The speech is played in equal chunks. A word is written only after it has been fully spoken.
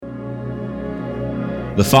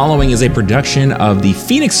The following is a production of the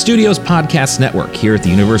Phoenix Studios Podcast Network here at the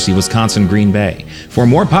University of Wisconsin Green Bay. For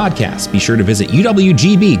more podcasts, be sure to visit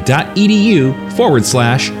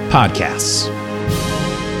uwgb.edu/podcasts.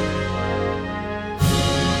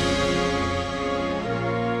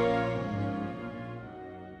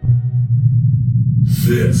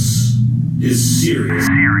 This is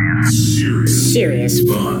serious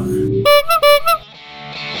fun.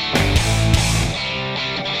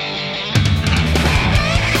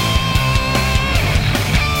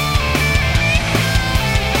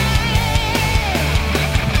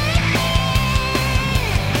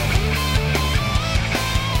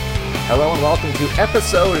 Hello and welcome to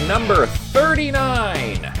episode number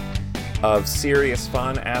 39 of Serious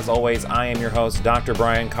Fun. As always, I am your host, Dr.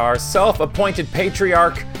 Brian Carr, self-appointed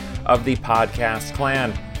patriarch of the podcast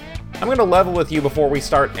clan. I'm going to level with you before we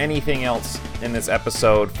start anything else in this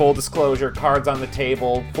episode. Full disclosure, cards on the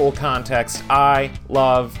table, full context. I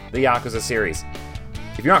love the Yakuza series.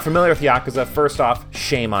 If you're not familiar with Yakuza, first off,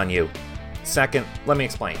 shame on you. Second, let me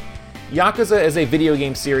explain. Yakuza is a video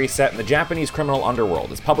game series set in the Japanese criminal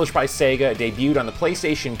underworld. It's published by Sega, it debuted on the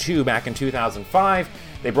PlayStation 2 back in 2005.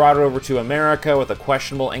 They brought it over to America with a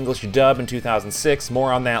questionable English dub in 2006,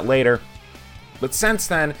 more on that later. But since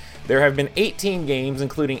then, there have been 18 games,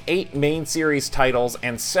 including 8 main series titles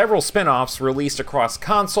and several spin-offs released across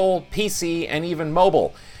console, PC, and even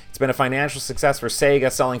mobile. It's been a financial success for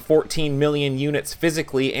Sega, selling 14 million units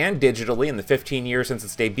physically and digitally in the 15 years since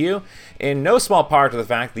its debut, in no small part to the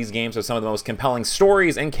fact these games have some of the most compelling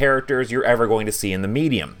stories and characters you're ever going to see in the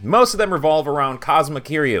medium. Most of them revolve around Kazuma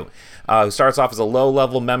Kiryu, who starts off as a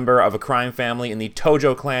low-level member of a crime family in the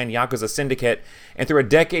Tojo Clan Yakuza Syndicate, and through a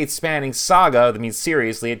decade-spanning saga, that means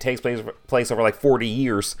seriously, it takes place over like 40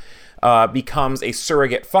 years, becomes a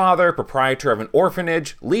surrogate father, proprietor of an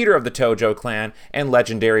orphanage, leader of the Tojo clan, and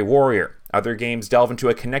legendary warrior. Other games delve into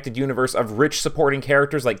a connected universe of rich supporting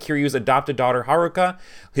characters like Kiryu's adopted daughter Haruka,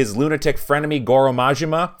 his lunatic frenemy Goro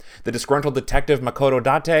Majima, the disgruntled detective Makoto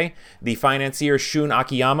Date, the financier Shun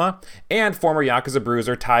Akiyama, and former Yakuza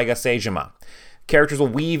bruiser Taiga Seijima. Characters will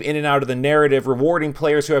weave in and out of the narrative, rewarding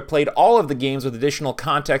players who have played all of the games with additional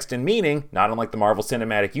context and meaning, not unlike the Marvel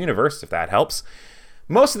Cinematic Universe, if that helps.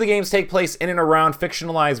 Most of the games take place in and around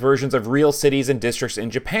fictionalized versions of real cities and districts in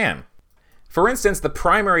Japan. For instance, the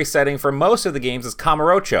primary setting for most of the games is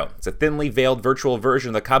Kamurocho. It's a thinly veiled virtual version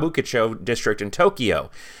of the Kabukicho district in Tokyo.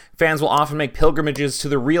 Fans will often make pilgrimages to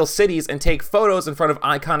the real cities and take photos in front of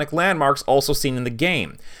iconic landmarks also seen in the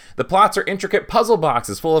game. The plots are intricate puzzle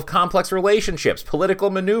boxes full of complex relationships,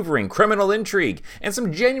 political maneuvering, criminal intrigue, and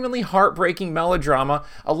some genuinely heartbreaking melodrama,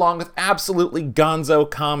 along with absolutely gonzo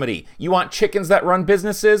comedy. You want chickens that run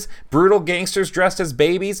businesses, brutal gangsters dressed as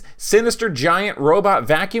babies, sinister giant robot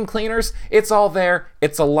vacuum cleaners? It's all there.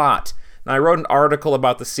 It's a lot. Now, I wrote an article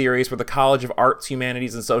about the series for the College of Arts,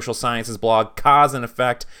 Humanities, and Social Sciences blog, Cause and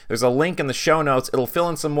Effect. There's a link in the show notes. It'll fill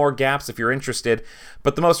in some more gaps if you're interested.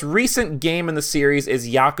 But the most recent game in the series is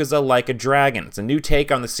Yakuza Like a Dragon. It's a new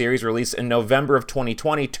take on the series released in November of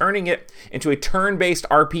 2020, turning it into a turn-based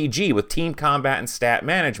RPG with team combat and stat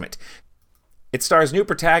management. It stars new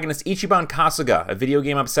protagonist Ichiban Kasuga, a video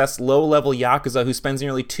game-obsessed low-level Yakuza who spends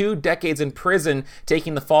nearly 2 decades in prison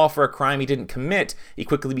taking the fall for a crime he didn't commit. He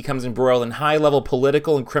quickly becomes embroiled in high-level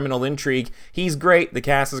political and criminal intrigue. He's great, the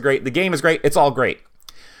cast is great, the game is great, it's all great.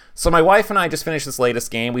 So my wife and I just finished this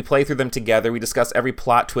latest game. We play through them together. We discuss every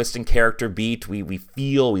plot twist and character beat. We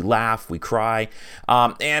feel, we laugh, we cry.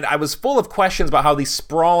 And I was full of questions about how these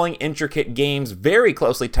sprawling, intricate games, very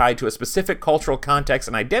closely tied to a specific cultural context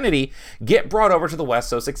and identity, get brought over to the West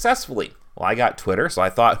so successfully. Well, I got Twitter, so I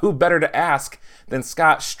thought, who better to ask than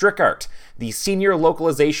Scott Strickart, the senior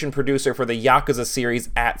localization producer for the Yakuza series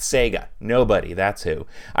at Sega. Nobody, that's who.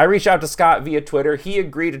 I reached out to Scott via Twitter. He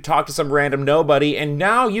agreed to talk to some random nobody, and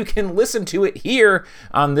now you can listen to it here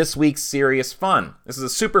on this week's Serious Fun. This is a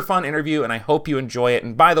super fun interview, and I hope you enjoy it.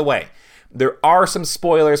 And by the way, there are some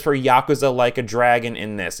spoilers for Yakuza Like a Dragon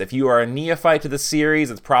in this. If you are a neophyte to the series,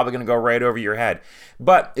 it's probably going to go right over your head.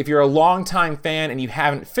 But if you're a longtime fan and you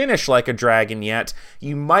haven't finished Like a Dragon yet,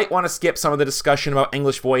 you might want to skip some of the discussion about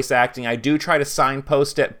English voice acting. I do try to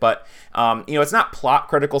signpost it, but it's not plot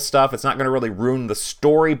critical stuff. It's not going to really ruin the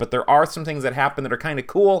story, but there are some things that happen that are kind of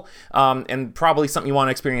cool, and probably something you want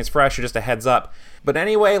to experience fresh, or just a heads up. But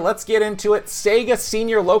anyway, let's get into it. Sega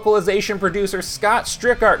senior localization producer Scott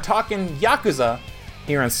Strickart talking Yakuza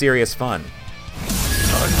here on Serious Fun.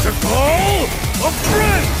 Time to call a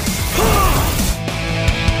friend!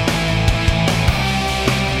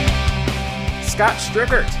 Scott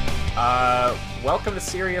Strickart, welcome to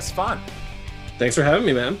Serious Fun. Thanks for having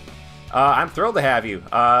me, man. I'm thrilled to have you.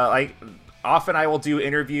 often I will do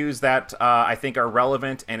interviews that I think are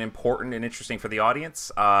relevant and important and interesting for the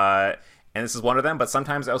audience. And this is one of them, but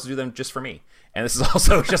sometimes I also do them just for me. And this is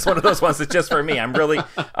also just one of those ones that's just for me. I'm really,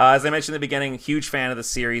 as I mentioned in the beginning, huge fan of the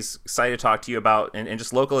series. Excited to talk to you about, and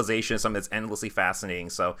just localization is something that's endlessly fascinating.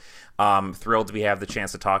 So thrilled to have the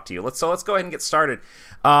chance to talk to you. Let's go ahead and get started.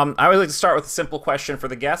 I always like to start with a simple question for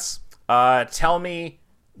the guests. Tell me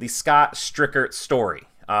the Scott Strickert story.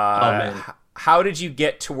 How did you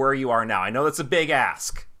get to where you are now? I know that's a big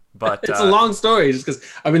ask, but it's a long story just because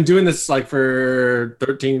I've been doing this for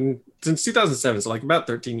since 2007, so about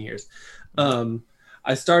 13 years.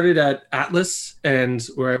 I started at Atlas, and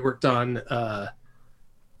where I worked on a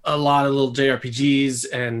lot of little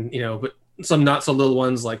JRPGs, and but some not so little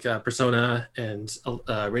ones like Persona and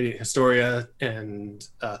Radiant Historia and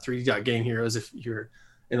 3D Game Heroes if you're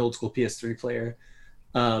an old school PS3 player.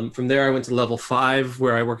 From there, I went to Level 5,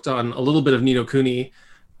 where I worked on a little bit of Ni no Kuni,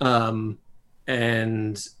 and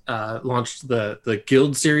launched the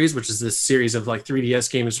Guild series, which is this series of 3DS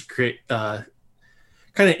games create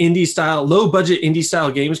kind of indie style, low budget indie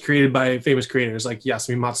style games created by famous creators like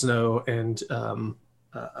Yasumi Matsuno and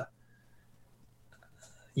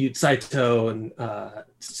Yu Saito and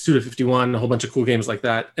Suda51, a whole bunch of cool games like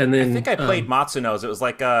that. And then I think I played Matsuno's. It was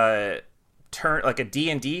like a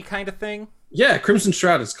D&D kind of thing. Yeah, Crimson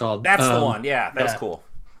Shroud it's called. That's the one. Yeah, that was cool.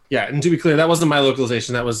 Yeah, and to be clear, that wasn't my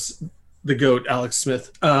localization. That was the GOAT, Alex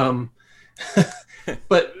Smith.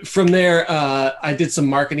 But from there, I did some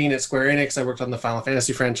marketing at Square Enix. I worked on the Final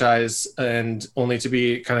Fantasy franchise, and only to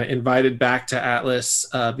be kind of invited back to Atlas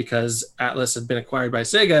because Atlas had been acquired by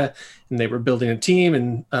Sega, and they were building a team,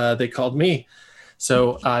 and they called me.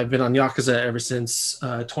 So I've been on Yakuza ever since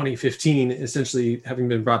 2015, essentially having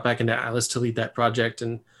been brought back into Atlas to lead that project.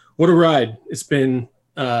 And what a ride. It's been,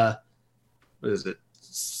 6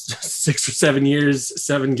 or 7 years,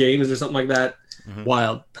 7 games or something like that. Mm-hmm.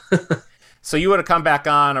 Wild. So you would have come back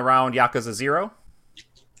on around Yakuza 0?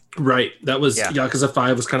 Right. That was Yakuza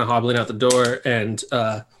 5 was kind of hobbling out the door, and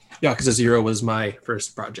Yakuza 0 was my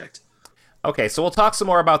first project. Okay, so we'll talk some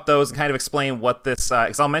more about those and kind of explain what this,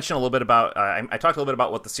 because I'll mention a little bit about, I talked a little bit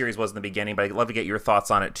about what the series was in the beginning, but I'd love to get your thoughts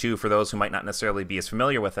on it too for those who might not necessarily be as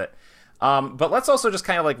familiar with it. But let's also just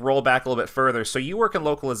kind of roll back a little bit further. So you work in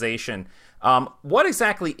localization. What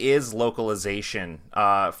exactly is localization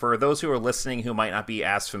for those who are listening who might not be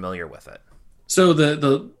as familiar with it? So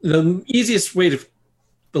the easiest way to,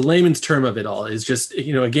 the layman's term of it all is just,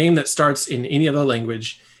 a game that starts in any other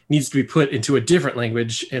language needs to be put into a different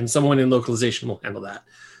language, and someone in localization will handle that.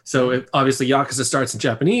 So obviously Yakuza starts in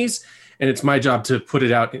Japanese, and it's my job to put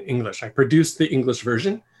it out in English. I produce the English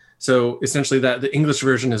version. So essentially the English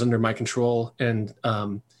version is under my control. And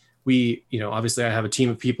we, obviously I have a team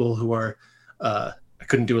of people who are, I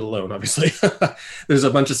couldn't do it alone, obviously. There's a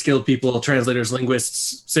bunch of skilled people, translators,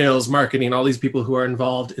 linguists, sales, marketing, all these people who are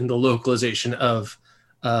involved in the localization of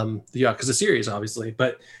the Yakuza series, obviously.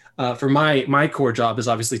 But for my core job is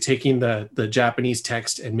obviously taking the Japanese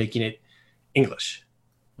text and making it English.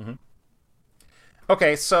 Mm-hmm.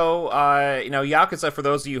 Okay, so Yakuza, for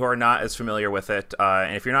those of you who are not as familiar with it,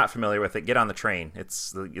 and if you're not familiar with it, get on the train.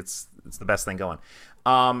 It's the best thing going.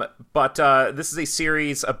 But this is a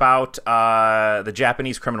series about the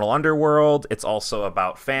Japanese criminal underworld. It's also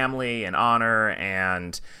about family and honor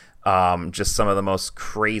and just some of the most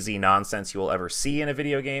crazy nonsense you will ever see in a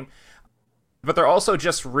video game. But they're also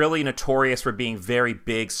just really notorious for being very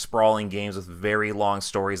big, sprawling games with very long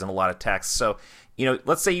stories and a lot of text. So,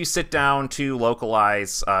 let's say you sit down to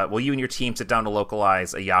localize, you and your team sit down to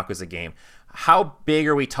localize a Yakuza game. How big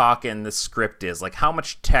are we talking the script is? How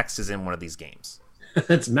much text is in one of these games?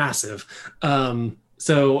 That's massive.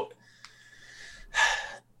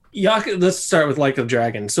 Let's start with Like a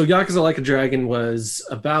Dragon. So Yakuza Like a Dragon was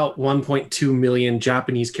about 1.2 million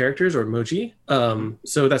Japanese characters, or emoji.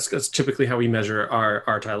 So that's typically how we measure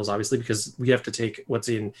our titles, obviously, because we have to take what's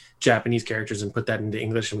in Japanese characters and put that into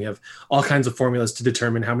English. And we have all kinds of formulas to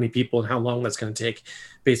determine how many people and how long that's going to take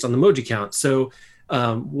based on the emoji count. So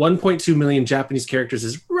 1.2 million Japanese characters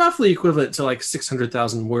is roughly equivalent to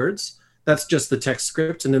 600,000 words. That's just the text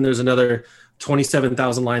script. And then there's another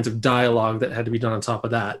 27,000 lines of dialogue that had to be done on top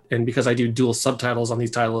of that. And because I do dual subtitles on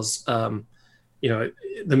these titles, the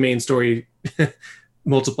main story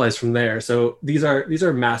multiplies from there. So these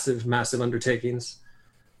are massive, massive undertakings.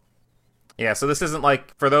 Yeah, so this isn't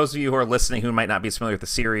for those of you who are listening who might not be as familiar with the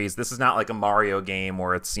series, this is not like a Mario game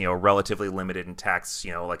where it's, relatively limited in text,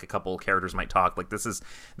 a couple characters might talk.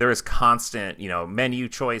 There is constant, menu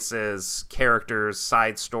choices, characters,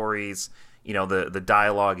 side stories, the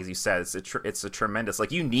dialogue, as you said, it's a tremendous,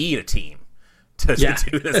 you need a team to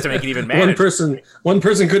do this, to make it even manageable. One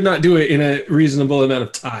person could not do it in a reasonable amount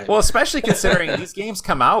of time. Well, especially considering these games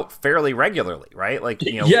come out fairly regularly, right? Like,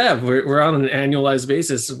 yeah, we're on an annualized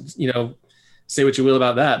basis. Say what you will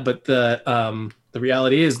about that, but the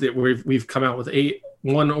reality is that we've come out with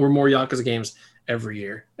one or more Yakuza games every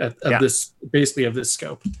year of this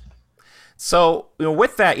scope. So,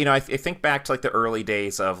 with that, I think back to like the early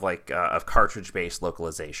days of of cartridge-based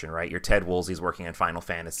localization, right? Your Ted Woolsey's working on Final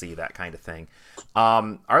Fantasy, that kind of thing.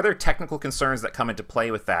 Are there technical concerns that come into play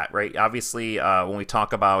with that, right? Obviously, when we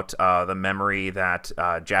talk about the memory that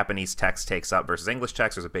Japanese text takes up versus English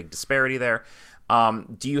text, there's a big disparity there.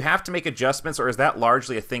 Do you have to make adjustments, or is that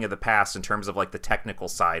largely a thing of the past in terms of like the technical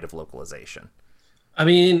side of localization? I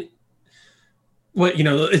mean,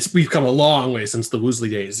 we've come a long way since the Woosley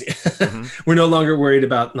days. Mm-hmm. We're no longer worried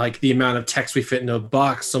about like the amount of text we fit in a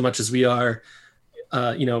box so much as we are,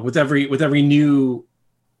 with every new,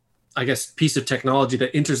 I guess, piece of technology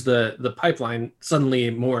that enters the pipeline, suddenly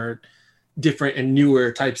more different and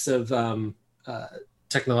newer types of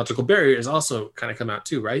technological barriers also kind of come out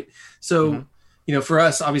too, right? So, for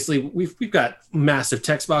us, obviously, we've got massive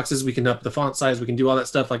text boxes. We can up the font size. We can do all that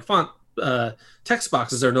stuff. Like text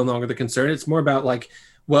boxes are no longer the concern. It's more about like,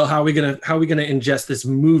 well, how are we gonna ingest this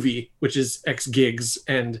movie, which is X gigs,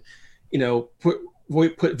 and put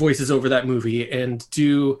voices over that movie and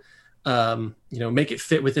do make it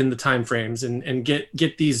fit within the time frames and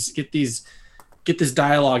get this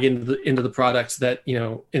dialogue into the products that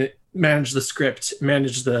manage the script,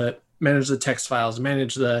 manage the text files,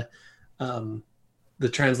 manage the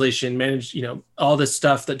translation, manage all this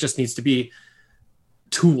stuff that just needs to be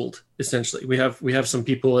tooled. Essentially, we have some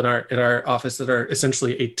people in our office that are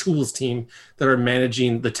essentially a tools team that are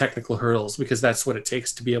managing the technical hurdles, because that's what it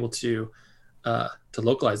takes to be able to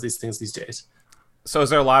localize these things these days. So is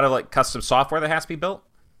there a lot of like custom software that has to be built?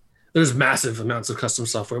 There's massive amounts of custom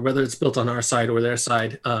software, whether it's built on our side or their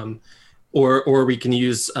side, or we can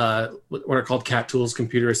use what are called CAT tools,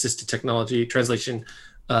 computer assisted technology translation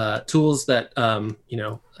tools that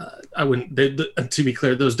I wouldn't. To be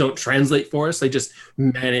clear, those don't translate for us. They just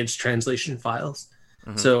manage translation files.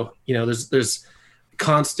 Mm-hmm. So there's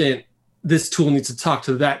constant. This tool needs to talk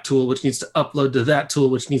to that tool, which needs to upload to that tool,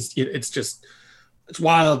 which needs. It's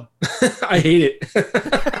wild. I hate it.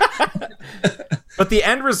 But the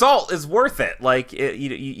end result is worth it. Like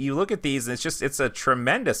you look at these, and it's a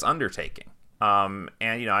tremendous undertaking.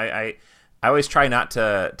 I always try not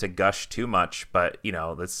to gush too much, but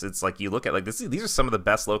it's like you look at like this. These are some of the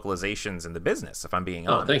best localizations in the business, if I'm being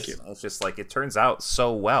honest. Thank you. It's just like it turns out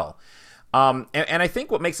so well, and I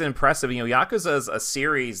think what makes it impressive, Yakuza is a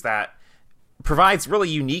series that provides really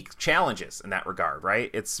unique challenges in that regard,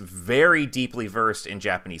 right? It's very deeply versed in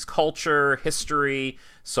Japanese culture, history,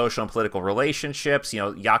 social and political relationships.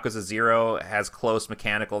 Yakuza 0 has close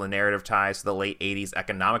mechanical and narrative ties to the late 80s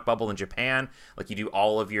economic bubble in Japan. Like you do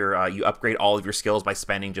all of your, you upgrade all of your skills by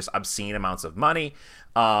spending just obscene amounts of money.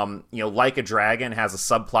 Like a Dragon has a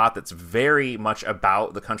subplot that's very much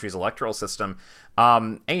about the country's electoral system.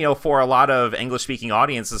 And for a lot of English-speaking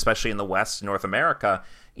audiences, especially in the West, North America,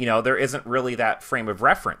 there isn't really that frame of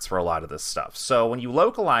reference for a lot of this stuff. So when you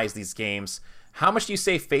localize these games, how much do you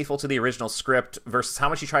stay faithful to the original script versus how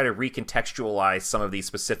much you try to recontextualize some of these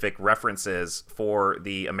specific references for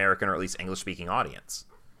the American or at least English-speaking audience?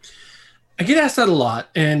 I get asked that a lot,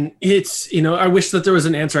 and it's, I wish that there was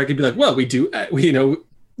an answer I could be like, well, we do,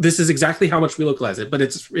 this is exactly how much we localize it, but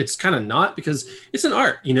it's kind of not, because it's an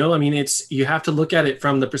art, you have to look at it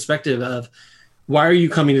from the perspective of, why are you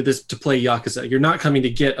coming to this to play Yakuza? You're not coming to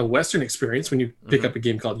get a Western experience when you pick up a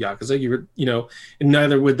game called Yakuza. And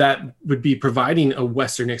neither would be providing a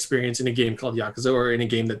Western experience in a game called Yakuza, or in a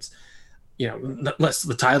game that's, less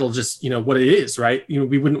the title just, what it is, right?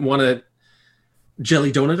 We wouldn't want to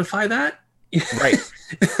jelly donutify that. Right.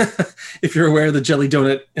 If you're aware of the jelly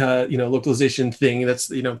donut, localization thing, that's,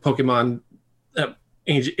 Pokemon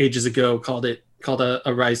ages ago called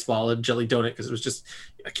a rice ball a jelly donut because it was just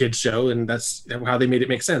a kid's show, and that's how they made it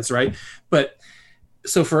make sense, right? But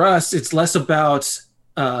so for us, it's less about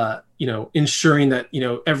ensuring that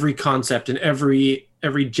every concept and every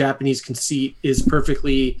Japanese conceit is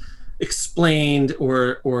perfectly explained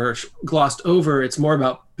or glossed over. It's more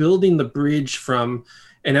about building the bridge from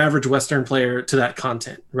an average Western player to that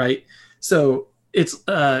content, right? So it's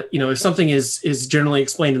if something is generally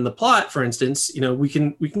explained in the plot, for instance, we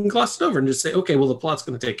can gloss it over and just say, okay, well, the plot's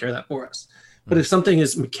going to take care of that for us. But if something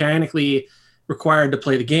is mechanically required to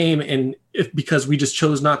play the game, and because we just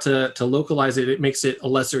chose not to localize it, it makes it a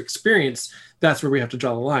lesser experience, that's where we have to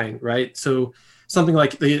draw the line, right? So something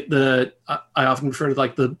like I often refer to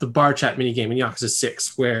like the bar chat mini game in Yakuza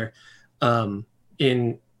 6, where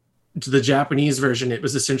in the Japanese version, it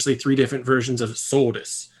was essentially 3 different versions of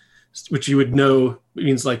Soldus, which you would know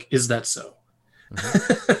means like, is that so?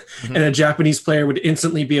 Mm-hmm. And a Japanese player would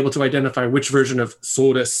instantly be able to identify which version of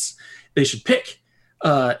Soldus they should pick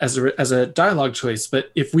as a dialogue choice.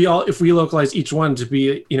 But if we localize each one to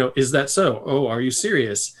be, is that so? Oh, are you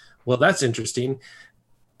serious? Well, that's interesting.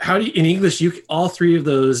 How do you, in English, all 3 of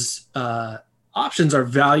those options are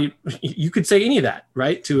valued. You could say any of that,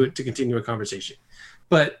 right? To continue a conversation.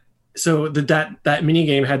 But so that mini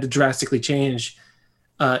game had to drastically change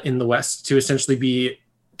in the West to essentially be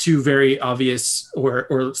 2 very obvious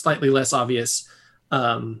or slightly less obvious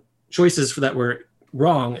choices that were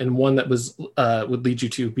wrong, and one that was would lead you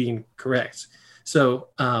to being correct. So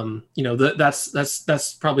that's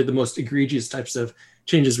probably the most egregious types of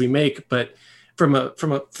changes we make. But from a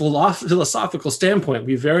philosophical standpoint,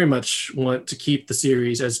 we very much want to keep the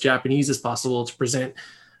series as Japanese as possible, to present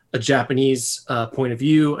a Japanese point of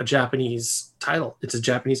view, a Japanese title. It's a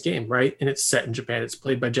Japanese game, right? And it's set in Japan. It's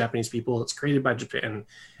played by Japanese people. It's created by Japan.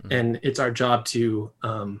 Mm-hmm. And it's our job to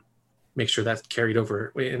make sure that's carried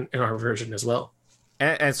over in our version as well.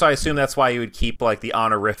 And so I assume that's why you would keep like the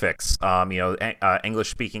honorifics,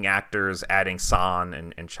 English-speaking actors adding san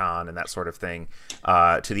and chan and that sort of thing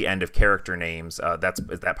to the end of character names.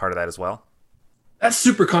 Is that part of that as well? That's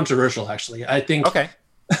super controversial, actually. I think. Okay.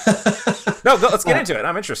 No, let's get into it.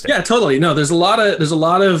 I'm interested. Yeah, totally. No, there's a lot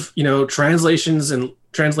of translations and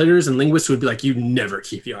translators and linguists who would be like, you never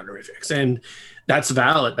keep the honorifics, and that's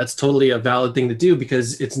valid. That's totally a valid thing to do,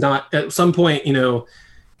 because it's not at some point.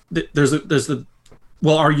 There's the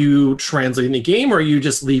well, are you translating the game, or are you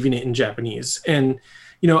just leaving it in Japanese? And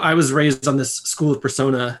I was raised on this school of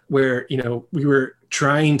Persona where we were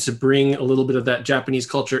trying to bring a little bit of that Japanese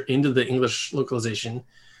culture into the English localization,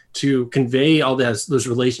 to convey all those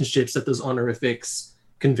relationships that those honorifics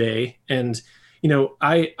convey. And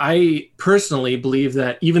I personally believe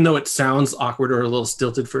that even though it sounds awkward or a little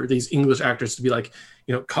stilted for these English actors to be like,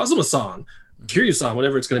 Kazuma-san, Kiryu-san,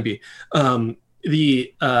 whatever it's going to be,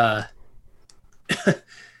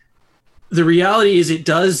 the reality is it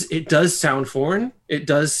does sound foreign. It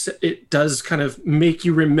does kind of make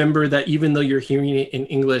you remember that even though you're hearing it in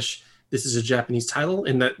English, this is a Japanese title,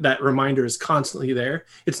 and that reminder is constantly there.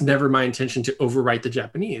 It's never my intention to overwrite the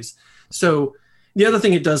Japanese. So the other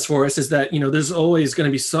thing it does for us is that, there's always going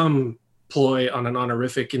to be some ploy on an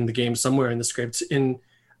honorific in the game somewhere in the script. In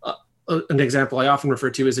an example I often refer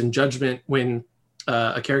to is in Judgment, when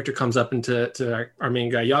a character comes up into our main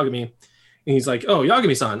guy, Yagami, and he's like, oh,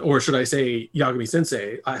 Yagami-san, or should I say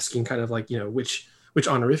Yagami-sensei, asking kind of like, which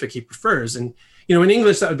honorific he prefers. And in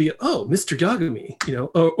English, that would be, oh, Mr. Yagami,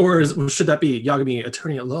 or should that be Yagami,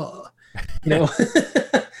 attorney at law?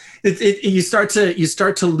 You start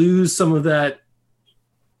to lose some of that.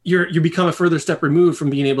 You become a further step removed from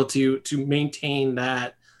being able to maintain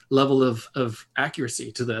that level of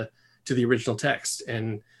accuracy to the original text.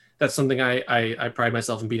 And that's something I pride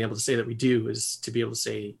myself in being able to say that we do, is to be able to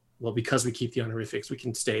say, well, because we keep the honorifics, we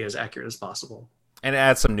can stay as accurate as possible. And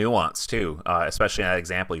add some nuance too, especially in that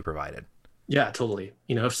example you provided. Yeah, totally.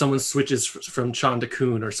 If someone switches from Chan to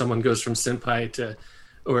Kun, or someone goes from senpai to,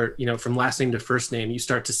 or from last name to first name, you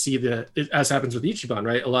start to see as happens with Ichiban,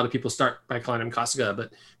 right? A lot of people start by calling him Kasuga,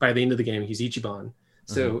 but by the end of the game, he's Ichiban.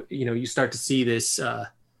 So, you start to see this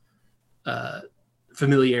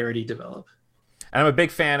familiarity develop. And I'm a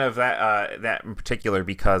big fan of that in particular,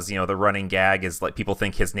 because the running gag is like people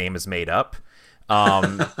think his name is made up,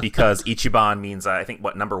 because Ichiban means I think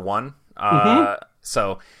number 1.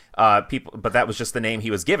 So people, but that was just the name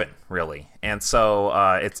he was given, really. And so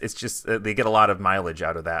it's just they get a lot of mileage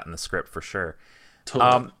out of that in the script for sure.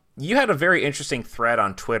 Totally. You had a very interesting thread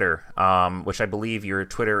on Twitter, which I believe your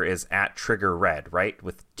Twitter is @TriggerRed, right?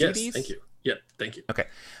 With TVs? Yes, thank you. Yeah, thank you. Okay.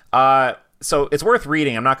 So it's worth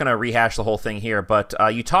reading. I'm not going to rehash the whole thing here, but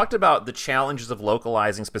you talked about the challenges of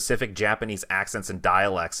localizing specific Japanese accents and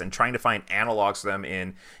dialects and trying to find analogs for them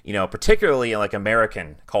in, particularly in like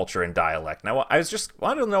American culture and dialect. Now, I was just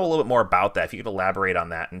wanted to know a little bit more about that, if you could elaborate on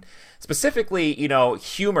that. And specifically,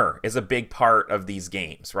 humor is a big part of these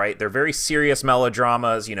games, right? They're very serious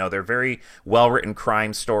melodramas, they're very well-written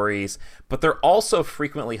crime stories, but they're also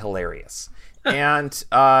frequently hilarious. And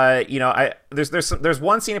there's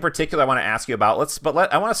one scene in particular I want to ask you about.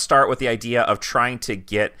 I want to start with the idea of trying to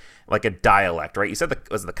get like a dialect, right? You said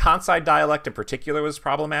was the Kansai dialect in particular was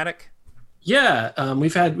problematic? Yeah,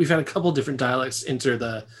 we've had a couple different dialects enter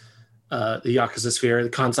the Yakuza sphere.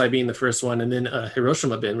 The Kansai being the first one, and then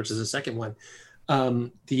Hiroshima bin, which is the second one.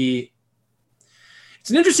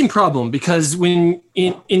 It's an interesting problem, because when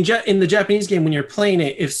in the Japanese game, when you're playing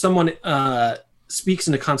it, if someone speaks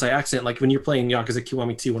in a Kansai accent, like when you're playing Yakuza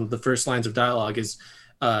Kiwami 2, one of the first lines of dialogue is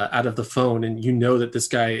out of the phone, and you know that this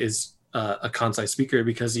guy is a Kansai speaker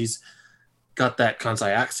because he's got that Kansai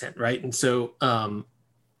accent, right? And so,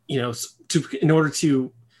 in order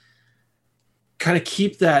to kind of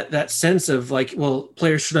keep that sense of like, well,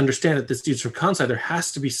 players should understand that this dude's from Kansai, there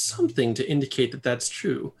has to be something to indicate that that's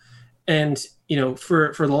true. And,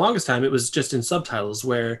 for the longest time, it was just in subtitles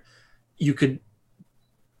where you could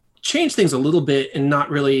change things a little bit and not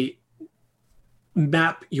really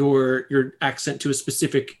map your accent to a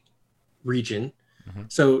specific region. Mm-hmm.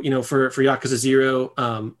 So, for Yakuza 0,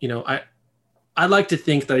 I like to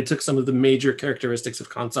think that I took some of the major characteristics of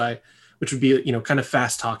Kansai, which would be, kind of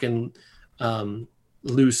fast talking,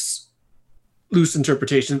 looser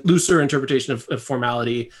interpretation of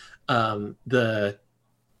formality, the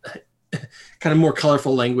kind of more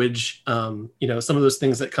colorful language, some of those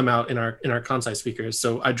things that come out in our Kansai speakers.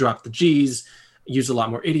 So I dropped the G's, used a lot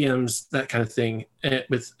more idioms, that kind of thing,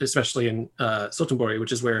 especially in Sotenbori,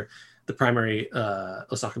 which is where the primary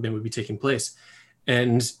Osaka bin would be taking place.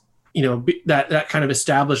 And that kind of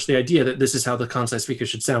established the idea that this is how the Kansai speakers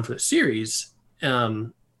should sound for the series.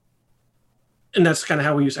 And that's kind of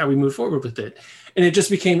how we move forward with it. And it just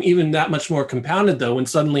became even that much more compounded, though, when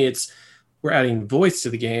suddenly we're adding voice to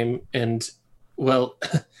the game. And, well,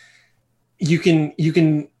 you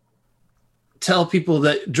can tell people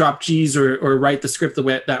that drop G's or write the script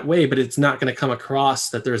that way, but it's not going to come across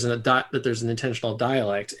that there's an intentional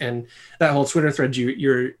dialect. And that whole Twitter thread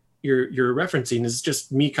you're referencing is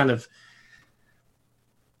just me kind of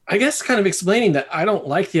explaining that I don't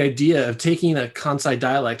like the idea of taking a Kansai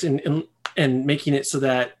dialect and making it so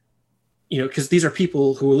that, because these are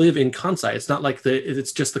people who live in Kansai. It's not like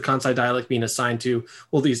it's just the Kansai dialect being assigned to,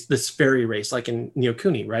 well, this fairy race, like in Ni no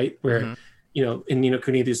Kuni, right? Where, mm-hmm. In Ni no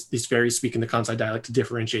Kuni, these fairies speak in the Kansai dialect to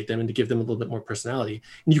differentiate them and to give them a little bit more personality.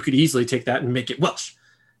 And you could easily take that and make it Welsh,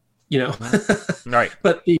 Right.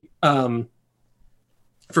 But the,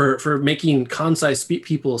 for making Kansai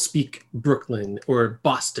people speak Brooklyn or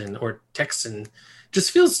Boston or Texan,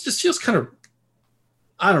 just feels kind of,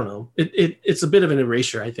 I don't know. It's a bit of an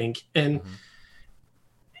erasure, I think. And mm-hmm.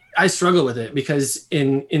 I struggle with it because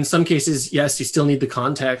in some cases, yes, you still need the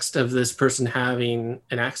context of this person having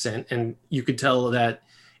an accent. And you could tell that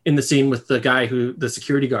in the scene with the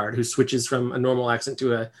security guard who switches from a normal accent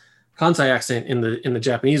to a Kansai accent in the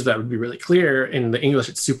Japanese, that would be really clear. In the English,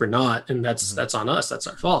 it's super not. And that's on us. That's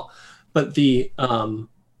our fault. But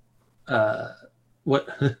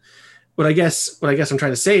what I guess I'm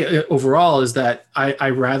trying to say overall is that I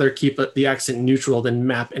rather keep the accent neutral than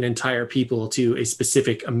map an entire people to a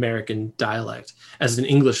specific American dialect as an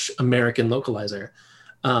English American localizer.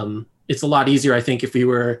 It's a lot easier, I think, if we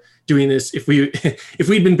were doing this, if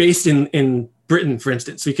we'd been based in Britain, for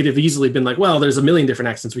instance, we could have easily been like, well, there's a million different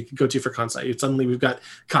accents we could go to for Kansai. Suddenly we've got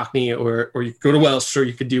Cockney, or you could go to Welsh, or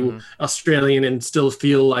you could do Australian and still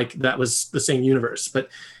feel like that was the same universe. But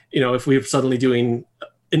if we're suddenly doing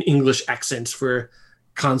an English accent for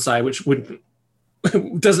Kansai, which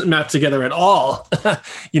doesn't map together at all.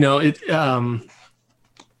 It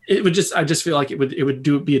would I just feel like it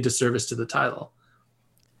would be a disservice to the title.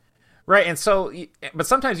 Right. And so, but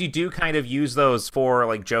sometimes you do kind of use those for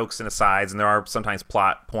like jokes and asides, and there are sometimes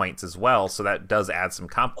plot points as well. So that does add some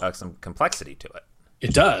complexity to it.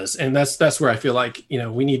 It does. And that's where I feel like,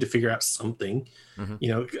 we need to figure out something,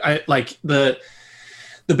 I like the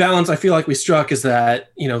balance I feel like we struck is that,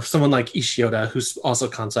 someone like Ishioda, who's also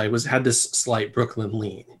Kansai, had this slight Brooklyn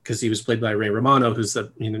lean because he was played by Ray Romano, who's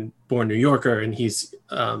a born New Yorker, and he's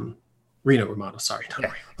Reno Romano. Sorry, not Ray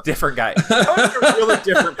Romano. Different guy. That was a really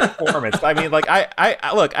different performance. I mean, like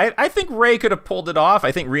I think Ray could have pulled it off.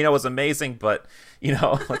 I think Reno was amazing, but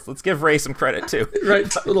let's give Ray some credit too. Right,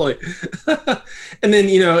 totally. And then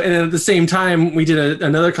and at the same time, we did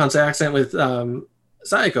another Kansai accent with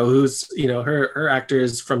Sayako, who's her actor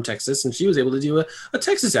is from Texas, and she was able to do a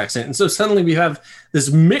Texas accent, and so suddenly we have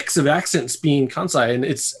this mix of accents being Kansai, and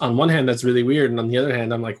it's on one hand that's really weird, and on the other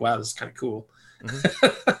hand I'm like, wow, this is kind of cool.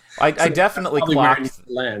 Mm-hmm. I definitely clocked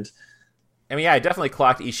land. I mean, yeah, I definitely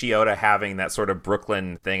clocked Ishioda having that sort of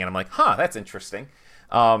Brooklyn thing, and I'm like, that's interesting.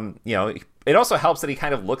 It also helps that he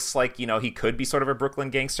kind of looks like he could be sort of a Brooklyn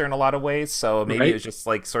gangster in a lot of ways, so maybe it was just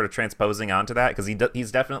like sort of transposing onto that, because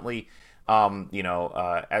he's definitely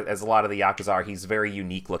as a lot of the Yakuza are, he's very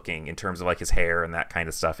unique looking in terms of like his hair and that kind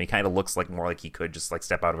of stuff. He kind of looks like more like he could just like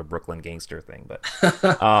step out of a Brooklyn gangster thing. But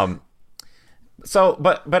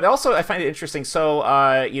but also I find it interesting. So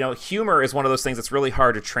humor is one of those things that's really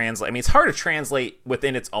hard to translate. I mean, it's hard to translate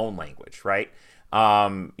within its own language, right?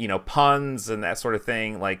 Puns and that sort of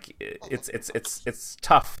thing. Like it's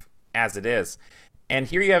tough as it is. And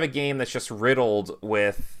here you have a game that's just riddled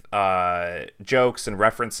with jokes and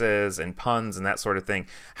references and puns and that sort of thing.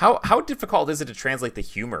 How difficult is it to translate the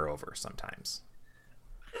humor over sometimes?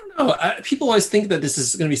 I don't know. People always think that this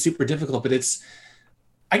is going to be super difficult, but it's.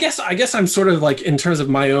 I guess I'm sort of like, in terms of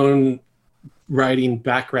my own writing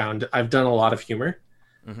background, I've done a lot of humor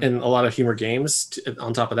and a lot of humor games.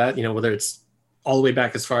 On top of that, whether it's all the way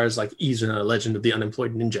back as far as like Izuna, Legend of the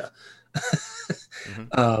Unemployed Ninja,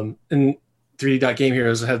 and 3D Dot Game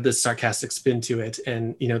Heroes have this sarcastic spin to it,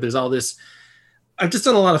 and there's all this. I've just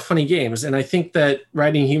done a lot of funny games, and I think that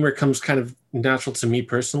writing humor comes kind of natural to me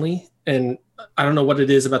personally. And I don't know what it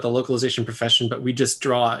is about the localization profession, but we just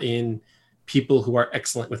draw in people who are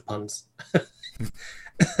excellent with puns.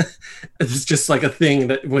 It's just like a thing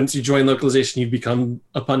that once you join localization, you become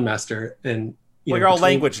a pun master. And you're all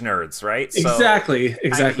language nerds, right? Exactly.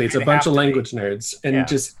 It's a bunch of language nerds, and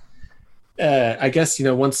just I guess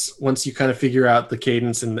once you kind of figure out the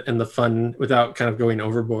cadence and the fun without kind of going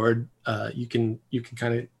overboard, you can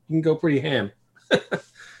go pretty ham.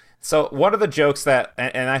 So what are the jokes that,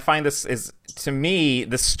 and I find this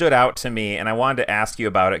stood out to me, and I wanted to ask you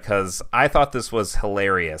about it because I thought this was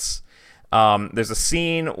hilarious. There's a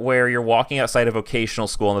scene where you're walking outside a vocational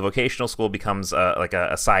school, and the vocational school becomes like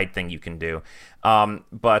a side thing you can do.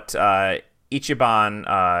 But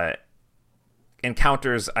Ichiban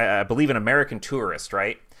encounters, I believe, an American tourist,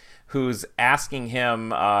 right? Who's asking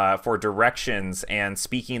him for directions and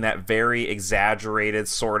speaking that very exaggerated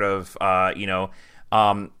sort of,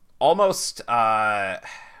 almost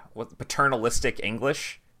paternalistic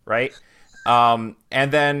English, right? And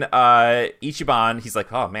then Ichiban, he's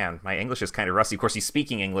like, oh man, my English is kind of rusty. Of course, he's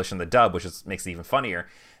speaking English in the dub, which makes it even funnier.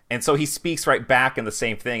 And so he speaks right back in the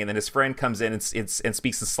same thing, and then his friend comes in and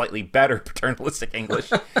speaks in slightly better paternalistic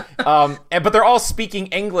English. But they're all speaking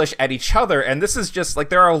English at each other, and this is just like,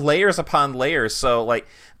 there are layers upon layers. So like,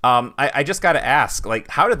 I just got to ask, like,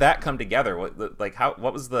 how did that come together? What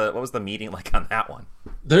was the meeting like on that one?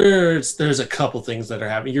 There's a couple things that are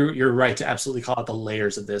happening. You're right to absolutely call it the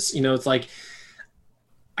layers of this. It's like,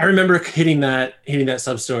 I remember hitting that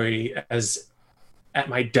sub story as at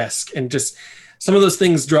my desk, and just some of those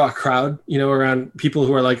things draw a crowd, around people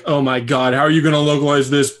who are like, oh my God, how are you going to localize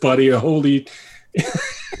this, buddy? Holy.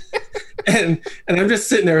 and I'm just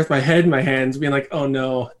sitting there with my head in my hands being like, oh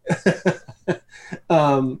no.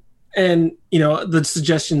 And the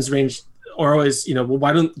suggestions range, or always, well,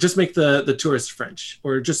 why don't just make the tourist French,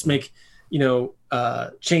 or just make,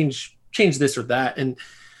 change this or that. And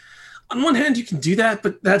on one hand you can do that,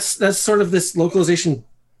 but that's sort of this localization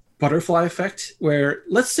butterfly effect, where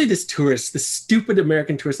let's say this stupid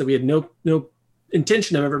American tourist that we had no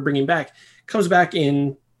intention of ever bringing back, comes back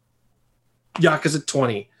in Yakuza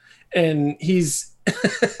 20, and he's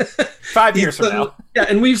 5 years from now. Yeah,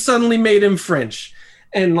 and we've suddenly made him French.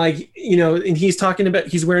 And and he's talking about,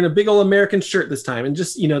 he's wearing a big old American shirt this time. And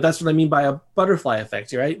just, that's what I mean by a butterfly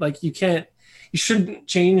effect, right? Like you shouldn't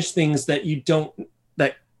change things that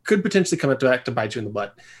that could potentially come back to bite you in the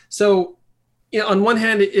butt. So, on one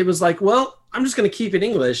hand, it was like, well, I'm just going to keep it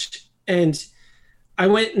English. And I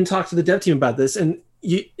went and talked to the dev team about this, and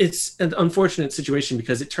it's an unfortunate situation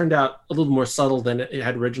because it turned out a little more subtle than it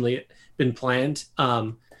had originally been planned.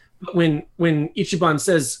 But when Ichiban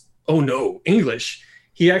says, oh no, English,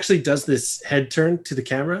 he actually does this head turn to the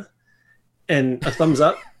camera and a thumbs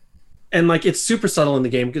up. And like, it's super subtle in the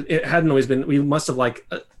game because it hadn't always been. We must have like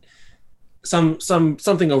something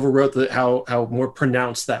overwrote how more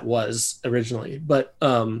pronounced that was originally. But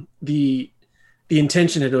the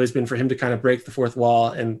intention had always been for him to kind of break the fourth wall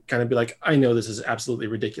and kind of be like, I know this is absolutely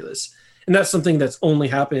ridiculous. And that's something that's only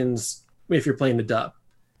happens if you're playing the dub.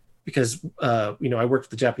 Because I worked with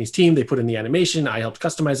the Japanese team, they put in the animation, I helped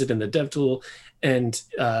customize it in the dev tool, and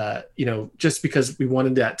just because we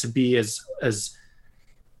wanted that to be as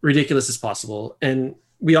ridiculous as possible. And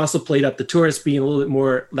we also played up the tourist being a little bit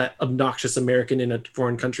more that obnoxious American in a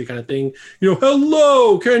foreign country kind of thing.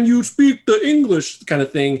 Hello, can you speak the English kind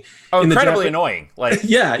of thing? Oh, incredibly annoying. Like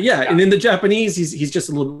yeah. And in the Japanese, he's just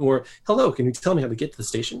a little bit more, hello, can you tell me how to get to the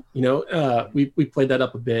station? We played that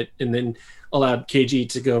up a bit, and then allowed KG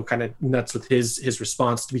to go kind of nuts with his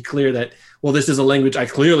response, to be clear that, well, this is a language I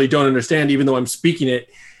clearly don't understand, even though I'm speaking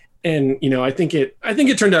it. And I think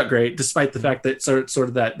it turned out great, despite the fact that sort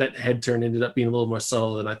of that head turn ended up being a little more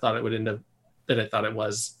subtle than I thought it would end up, than I thought it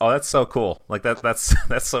was. Oh, that's so cool! Like that's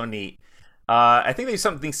so neat. I think there's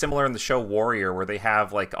something similar in the show Warrior, where they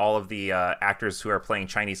have like all of the actors who are playing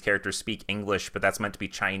Chinese characters speak English, but that's meant to be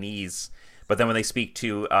Chinese. But then when they speak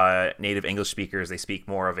to native English speakers, they speak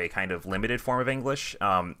more of a kind of limited form of English.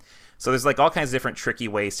 So there's like all kinds of different tricky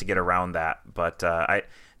ways to get around that. But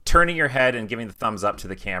turning your head and giving the thumbs up to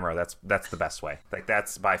the camera, that's the best way. Like,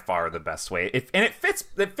 that's by far the best way. It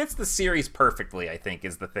fits the series perfectly, I think,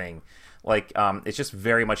 is the thing. Like, it's just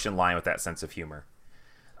very much in line with that sense of humor.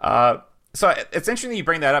 So it's interesting you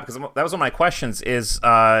bring that up, because that was one of my questions is,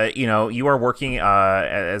 you are working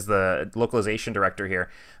as the localization director here.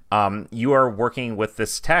 You are working with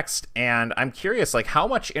this text, and I'm curious, like, how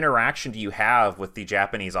much interaction do you have with the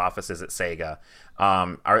Japanese offices at Sega?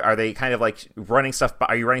 Are they kind of like running stuff?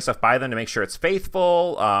 Are you running stuff by them to make sure it's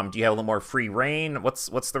faithful? Do you have a little more free reign?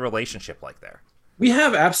 What's the relationship like there? We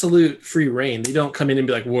have absolute free reign. They don't come in and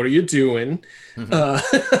be like, "What are you doing?"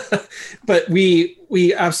 But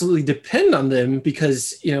we absolutely depend on them,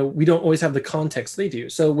 because we don't always have the context they do.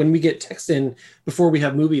 So when we get text in before we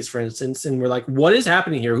have movies, for instance, and we're like, "What is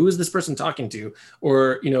happening here? Who is this person talking to?"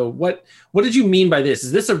 Or what did you mean by this?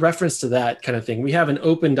 Is this a reference to that kind of thing? We have an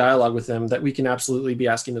open dialogue with them that we can absolutely be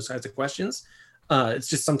asking those kinds of questions. It's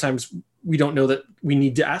just sometimes we don't know that we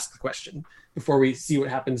need to ask the question before we see what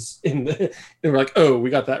happens and we're like, "Oh, we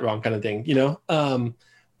got that wrong," kind of thing,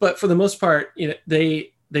 But for the most part,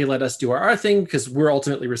 they let us do our thing, because we're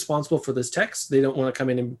ultimately responsible for this text. They don't want to come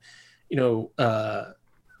in and,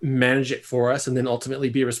 manage it for us and then ultimately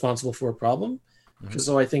be responsible for a problem.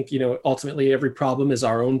 So I think, ultimately every problem is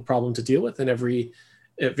our own problem to deal with, and every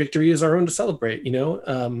victory is our own to celebrate,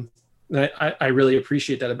 And I really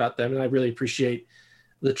appreciate that about them, and I really appreciate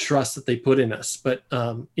the trust that they put in us. But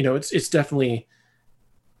it's definitely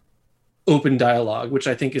open dialogue, which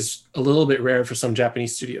I think is a little bit rare for some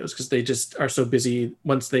Japanese studios, because they just are so busy.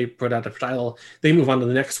 Once they put out a title, they move on to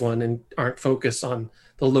the next one and aren't focused on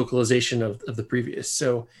the localization of the previous.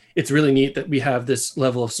 So it's really neat that we have this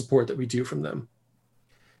level of support that we do from them.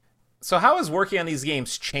 So how has working on these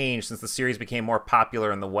games changed since the series became more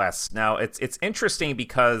popular in the West? Now, it's interesting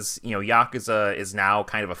because, Yakuza is now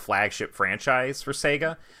kind of a flagship franchise for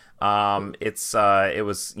Sega. It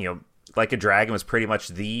was, Like a Dragon was pretty much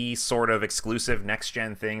the sort of exclusive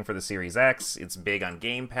next-gen thing for the Series X. It's big on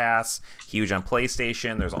Game Pass, huge on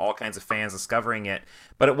PlayStation. There's all kinds of fans discovering it.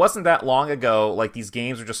 But it wasn't that long ago, like, these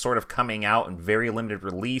games were just sort of coming out in very limited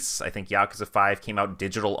release. I think Yakuza 5 came out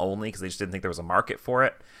digital only because they just didn't think there was a market for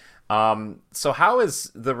it. So how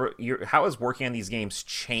is working on these games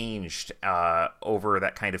changed over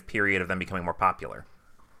that kind of period of them becoming more popular?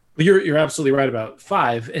 Well, you're absolutely right about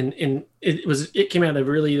 5, and it came out of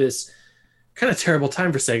really this kind of terrible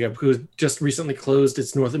time for Sega, who just recently closed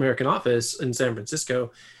its North American office in San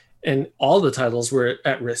Francisco, and all the titles were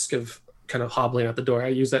at risk of kind of hobbling out the door. I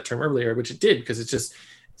used that term earlier, which it did, because it's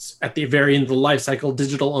at the very end of the life cycle,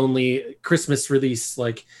 digital only, Christmas release,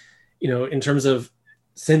 like, in terms of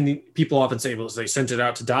sending people off and say, well, they sent it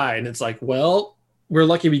out to die. And it's like, well, we're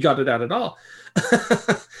lucky we got it out at all.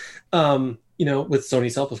 With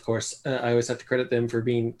Sony's help, of course. I always have to credit them for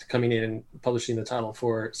coming in and publishing the title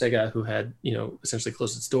for Sega, who had, essentially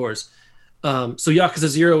closed its doors. So Yakuza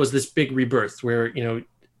 0 was this big rebirth where,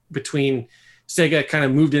 between Sega kind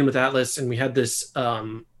of moved in with Atlas, and we had this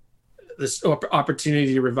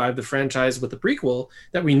opportunity to revive the franchise with the prequel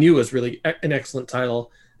that we knew was really an excellent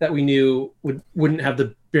title, that we knew wouldn't have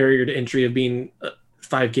the barrier to entry of being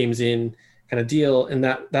 5 games in kind of deal. And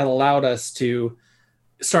that allowed us to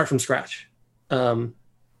start from scratch.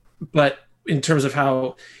 But in terms of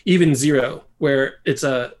how even 0, where it's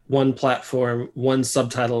a one platform, one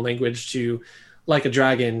subtitle language, to Like a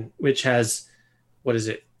Dragon, which has,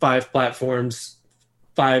 5 platforms,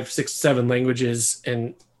 5, 6, 7 languages,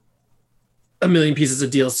 and a million pieces of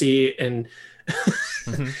DLC. And,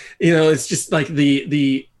 it's just like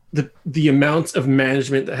the amount of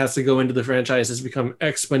management that has to go into the franchise has become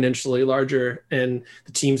exponentially larger, and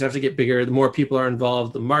the teams have to get bigger. The more people are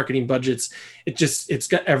involved, the marketing budgets,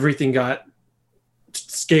 everything got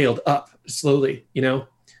scaled up slowly,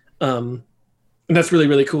 and that's really,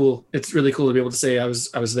 really cool. It's really cool to be able to say I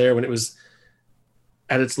was there when it was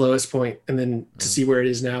at its lowest point, and then to see where it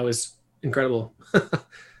is now is incredible.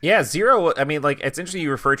 Yeah, 0, I mean, like, it's interesting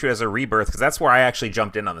you refer to it as a rebirth, because that's where I actually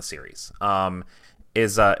jumped in on the series.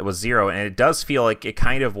 It was 0, and it does feel like it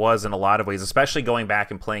kind of was in a lot of ways, especially going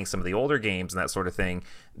back and playing some of the older games and that sort of thing.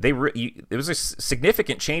 There was a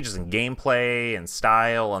significant changes in gameplay and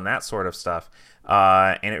style and that sort of stuff,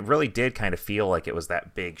 and it really did kind of feel like it was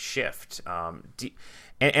that big shift. I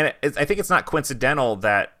think it's not coincidental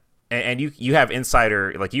that, and you have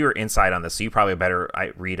insider, like, you were inside on this, so you probably have better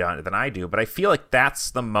read on it than I do, but I feel like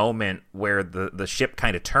that's the moment where the ship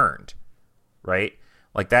kind of turned, right?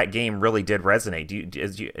 Like, that game really did resonate. Do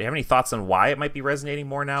you have any thoughts on why it might be resonating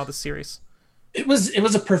more now, this series? It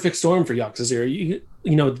was a perfect storm for Yakuza 0.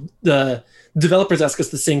 the developers ask us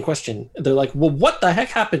the same question. They're like, well, what the heck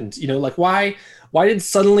happened? Like why did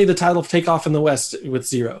suddenly the title take off in the West with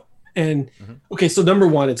Zero? And okay, so number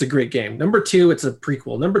 1, it's a great game. Number 2, it's a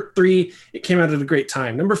prequel. Number 3, it came out at a great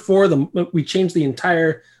time. Number 4, we changed the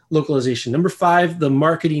entire localization. Number 5, the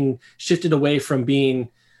marketing shifted away from being,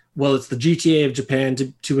 well, it's the GTA of Japan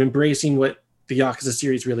to embracing what the Yakuza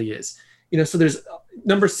series really is. So there's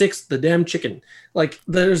number 6, the damn chicken. Like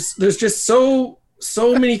there's just so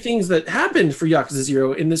many things that happened for Yakuza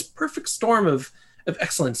 0 in this perfect storm of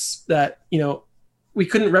excellence that, we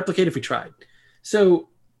couldn't replicate if we tried. So,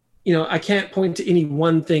 I can't point to any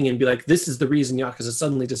one thing and be like, this is the reason Yakuza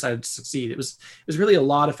suddenly decided to succeed. It was really a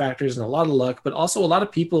lot of factors and a lot of luck, but also a lot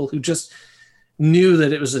of people who just knew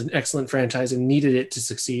that it was an excellent franchise and needed it to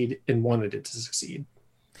succeed and wanted it to succeed.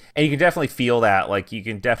 And you can definitely feel that. Like, you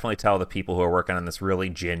can definitely tell the people who are working on this really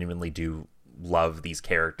genuinely do love these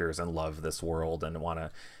characters and love this world and want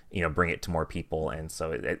to, bring it to more people. And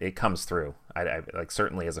so it comes through. I like,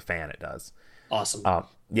 certainly as a fan, it does. Awesome.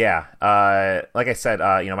 Yeah. Like I said,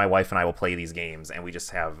 my wife and I will play these games and we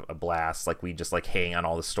just have a blast. Like, we just like hang on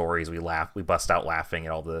all the stories. We laugh, we bust out laughing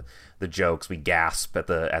at all the jokes. We gasp at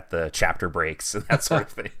the chapter breaks and that sort of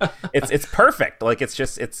thing. It's perfect. Like, it's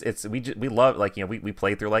just, we love, like, we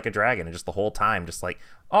played through Like a Dragon and just the whole time, just like,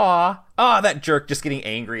 that jerk just getting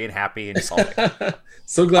angry and happy and just all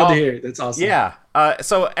so glad to hear it. That's awesome. Yeah.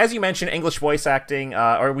 So as you mentioned, English voice acting,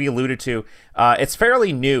 or we alluded to, it's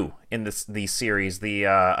fairly new in the series. The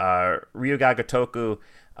Ryuga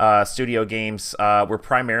Gotoku studio games were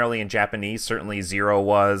primarily in Japanese. Certainly 0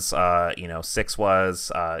 was, 6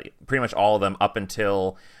 was, pretty much all of them up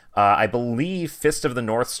until I believe Fist of the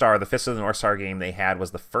North Star. The Fist of the North Star game they had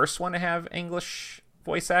was the first one to have English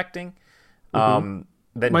voice acting. Then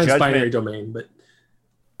mine's Judgment... Binary Domain, but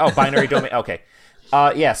Binary Domain. Okay.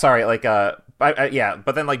 Yeah, sorry. Like,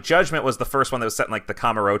 but then like Judgment was the first one that was set in like the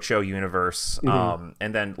Kamurocho universe, and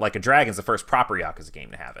then Like a Dragon's the first proper Yakuza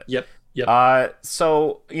game to have it. Yep.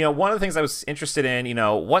 So one of the things I was interested in,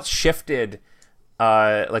 what shifted,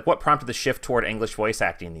 like what prompted the shift toward English voice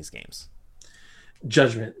acting in these games?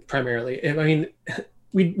 Judgment primarily. I mean,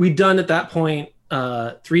 we'd done at that point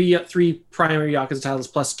three primary Yakuza titles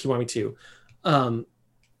plus Kiwami 2,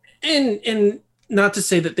 and not to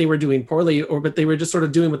say that they were doing poorly, but they were just sort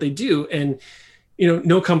of doing what they do. And,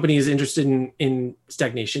 no company is interested in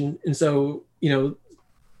stagnation. And so,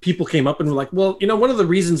 people came up and were like, well, one of the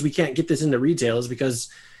reasons we can't get this into retail is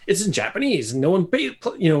because it's in Japanese and no one paid,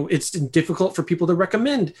 it's difficult for people to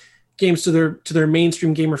recommend games to their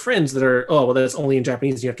mainstream gamer friends that are, that's only in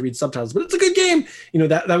Japanese and you have to read subtitles, but it's a good game.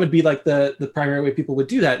 That would be like the primary way people would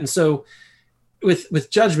do that. And so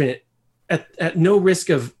with Judgment, at no risk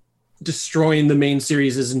of destroying the main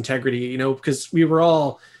series' integrity, because we were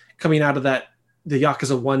all coming out of the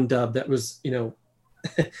Yakuza 1 dub that was, it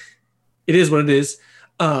is what it is.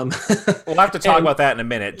 We'll have to talk about that in a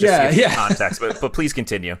minute, just to give context, but please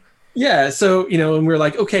continue. Yeah, so, and we're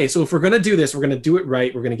like, okay, so if we're going to do this, we're going to do it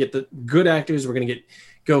right. We're going to get the good actors. We're going to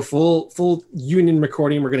go full union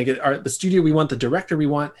recording. We're going to get the studio we want, the director we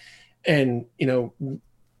want. And,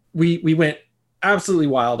 we went absolutely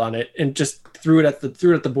wild on it and just threw it at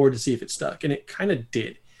the board to see if it stuck, and it kind of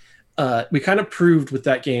did. We kind of proved with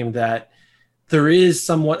that game that there is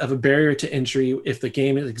somewhat of a barrier to entry if the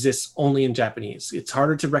game exists only in Japanese. It's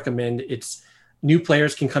harder to recommend. It's new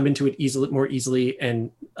players can come into it more easily,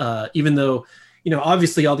 and even though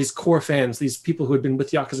obviously all these core fans, these people who had been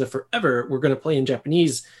with Yakuza forever, were going to play in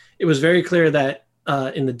Japanese, it was very clear that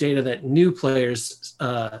in the data that new players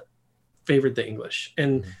favored the English,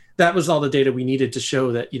 and that was all the data we needed to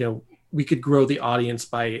show that we could grow the audience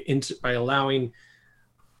by allowing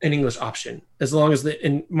an English option. As long as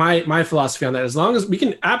and my philosophy on that, as long as we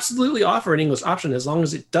can absolutely offer an English option, as long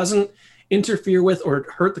as it doesn't interfere with or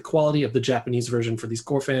hurt the quality of the Japanese version for these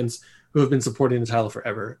core fans who have been supporting the title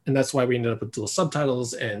forever. And that's why we ended up with dual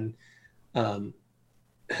subtitles and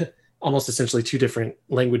almost essentially 2 different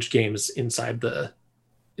language games inside the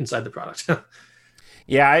product.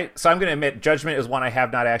 Yeah, so I'm going to admit, Judgment is one I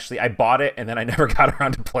have not actually. I bought it and then I never got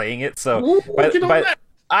around to playing it. So, Ooh, but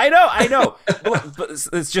I know, but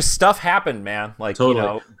it's just stuff happened, man. Like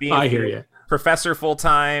totally. Being I hear you. Professor full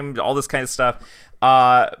time, all this kind of stuff.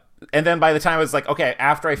 And then by the time I was like, okay,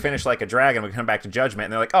 after I finish Like a Dragon, we come back to Judgment,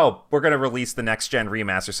 and they're like, oh, we're going to release the next gen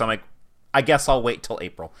remaster. So I'm like, I guess I'll wait till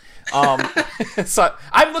April. So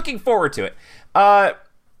I'm looking forward to it.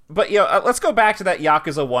 But let's go back to that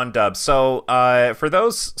Yakuza 1 dub. So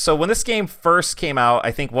so when this game first came out,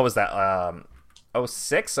 I think, what was that?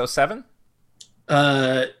 06, 07?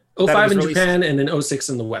 05 in Japan and then 06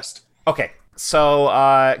 in the West. Okay. So,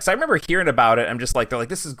 because I remember hearing about it, I'm just like, they're like,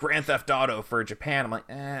 this is Grand Theft Auto for Japan. I'm like,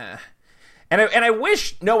 eh. And I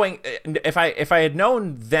wish knowing, if I had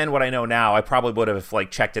known then what I know now, I probably would have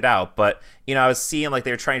like checked it out. But I was seeing like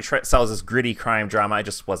they were trying to sell this gritty crime drama. I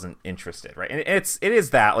just wasn't interested, right? And it is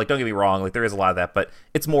that, like, don't get me wrong, like there is a lot of that, but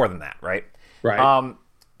it's more than that, right? Right.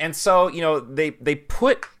 And so they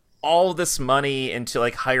put all this money into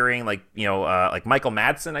like hiring like like Michael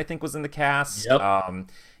Madsen, I think, was in the cast.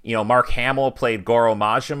 Yep. Mark Hamill played Goro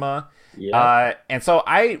Majima. Yeah. And so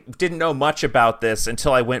I didn't know much about this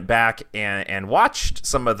until I went back and watched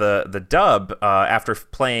some of the dub after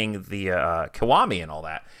playing the Kiwami and all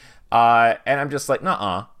that. And I'm just like,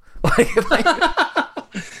 nuh-uh.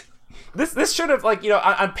 This should have, like,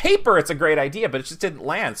 on paper it's a great idea, but it just didn't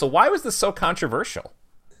land. So why was this so controversial?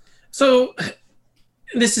 So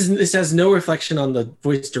this has no reflection on the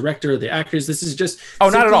voice director or the actors. This is just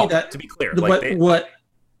not at all. To be clear,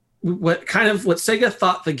 what Sega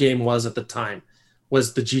thought the game was at the time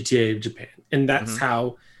was the GTA of Japan, and that's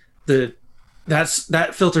how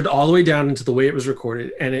that filtered all the way down into the way it was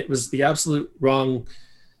recorded, and it was the absolute wrong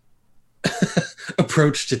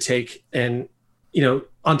approach to take. And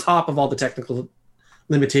on top of all the technical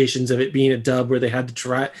limitations of it being a dub, where they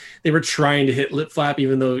were trying to hit lip flap,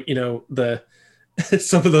 even though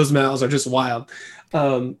some of those mouths are just wild.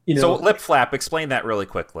 So lip flap, explain that really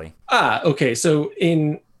quickly. Okay. So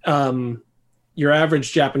in your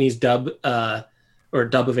average Japanese dub or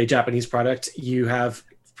dub of a Japanese product, you have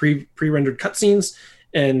pre-rendered cutscenes,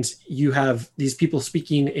 and you have these people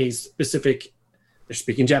speaking they're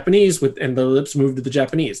speaking Japanese and the lips move to the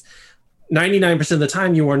Japanese. 99% of the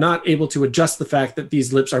time, you are not able to adjust the fact that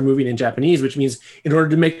these lips are moving in Japanese, which means in order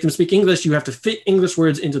to make them speak English, you have to fit English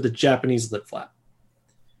words into the Japanese lip flap.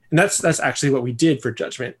 And that's actually what we did for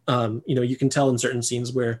Judgment. You can tell in certain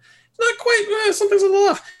scenes where it's not quite, something's a little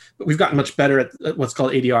off. But we've gotten much better at what's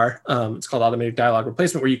called ADR. It's called automatic dialogue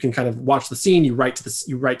replacement, where you can kind of watch the scene, you write to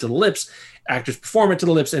the lips, actors perform it to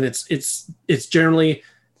the lips, and it's generally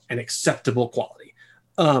an acceptable quality.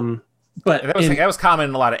 But that was common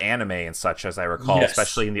in a lot of anime and such, as I recall, yes.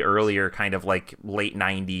 Especially in the earlier kind of like late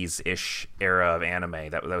 90s ish era of anime.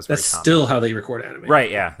 That was very that's common. Still how they record anime.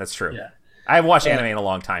 Right? Yeah, that's true. Yeah. I haven't watched anime in a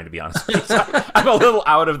long time, to be honest. So I'm a little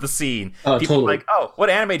out of the scene. Oh, People totally. are like, oh, what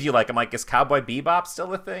anime do you like? I'm like, is Cowboy Bebop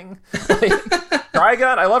still a thing?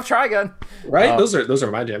 Trigun, I love Trigun. Right? Those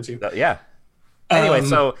are my jams too. Yeah. Anyway,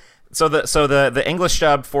 so the English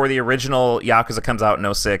dub for the original Yakuza comes out in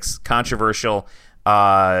 2006. Controversial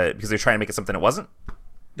because they're trying to make it something it wasn't.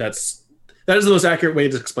 That is the most accurate way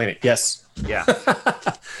to explain it. Yes. Yeah.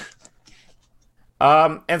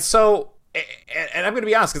 And so. And I'm going to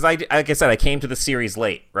be honest, because like I said, I came to the series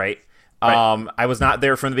late, right? I was not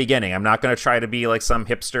there from the beginning. I'm not going to try to be like some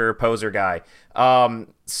hipster poser guy.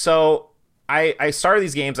 So I started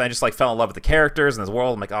these games, and I just like fell in love with the characters and this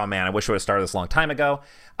world. I'm like, oh man, I wish I would have started this a long time ago.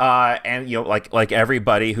 And like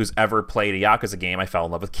everybody who's ever played a Yakuza game, I fell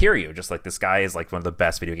in love with Kiryu. Just like this guy is like one of the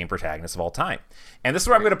best video game protagonists of all time. And this is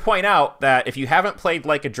where I'm going to point out that if you haven't played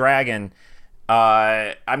Like a Dragon,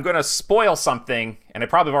 I'm going to spoil something, and I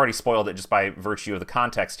probably have already spoiled it just by virtue of the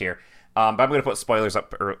context here, but I'm going to put spoilers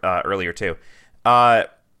up earlier too.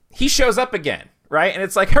 He shows up again, right? And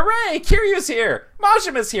it's like, hooray, Kiryu's here,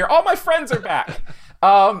 Majima's here, all my friends are back.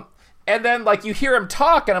 And then like you hear him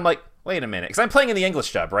talk, and I'm like, wait a minute, because I'm playing in the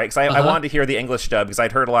English dub, right? Because I wanted to hear the English dub because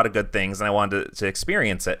I'd heard a lot of good things and I wanted to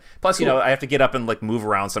experience it. Plus, cool. I have to get up and like move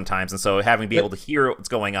around sometimes, and so having to be able to hear what's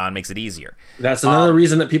going on makes it easier. That's another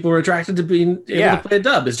reason that people are attracted to being able to play a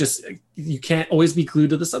dub. Is just you can't always be glued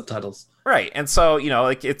to the subtitles, right? And so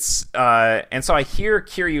like it's and so I hear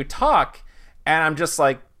Kiryu talk, and I'm just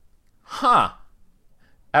like, huh.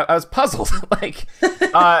 I was puzzled. Like,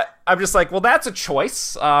 I'm just like, well, that's a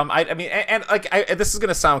choice. I mean, and this is going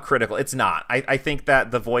to sound critical. It's not. I think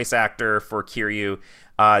that the voice actor for Kiryu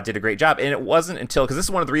did a great job. And it wasn't until, because this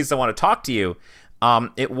is one of the reasons I want to talk to you.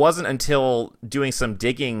 It wasn't until doing some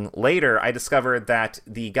digging later, I discovered that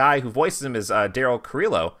the guy who voices him is Daryl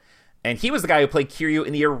Carrillo. And he was the guy who played Kiryu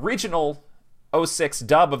in the original 2006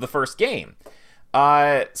 dub of the first game.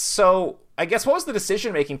 So I guess what was the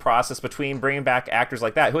decision-making process between bringing back actors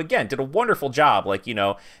like that, who, again, did a wonderful job? Like,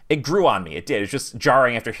 it grew on me. It did. It was just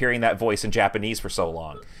jarring after hearing that voice in Japanese for so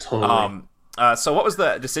long. Totally. So what was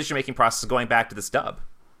the decision-making process going back to this dub?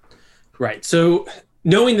 Right. So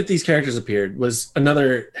knowing that these characters appeared was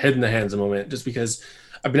another head in the hands moment, just because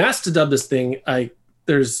I've been asked to dub this thing.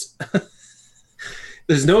 There's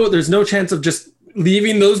no chance of just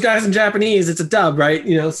leaving those guys in Japanese. It's a dub, right?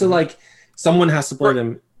 So like someone has to play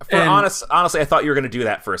them. Honestly, I thought you were going to do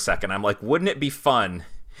that for a second. I'm like, wouldn't it be fun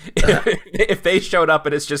if they showed up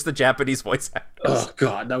and it's just the Japanese voice actors. Oh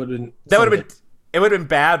God, that would have been. It would have been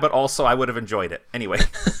bad, but also I would have enjoyed it anyway.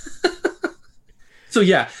 So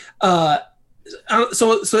yeah, so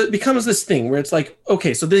it becomes this thing where it's like,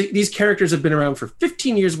 okay, so these characters have been around for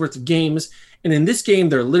 15 years worth of games, and in this game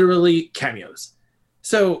they're literally cameos.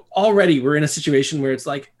 So already we're in a situation where it's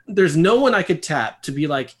like there's no one I could tap to be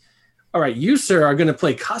like, all right, you sir are going to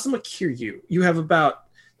play Kazuma Kiryu. You have about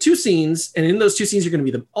 2 scenes, and in those 2 scenes you're going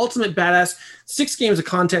to be the ultimate badass. 6 games of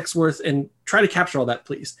context worth, and try to capture all that,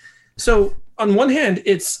 please. So on one hand,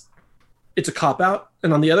 it's a cop-out,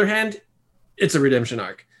 and on the other hand, it's a redemption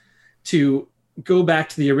arc to go back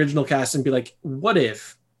to the original cast and be like, what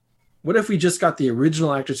if we just got the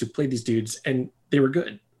original actors who played these dudes and they were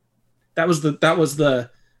good? That was the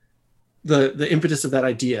impetus of that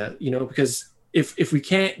idea, because if we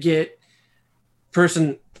can't get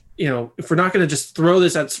person, if we're not going to just throw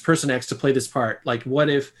this at person X to play this part, like what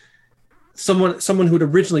if someone who'd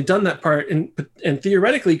originally done that part and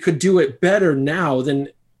theoretically could do it better now than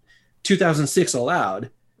 2006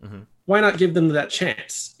 allowed? Mm-hmm. Why not give them that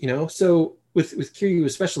chance? So with Kiryu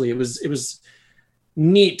especially, it was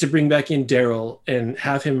neat to bring back in Daryl and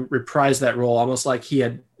have him reprise that role, almost like he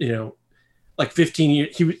had, like 15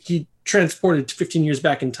 years. He transported 15 years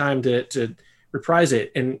back in time to reprise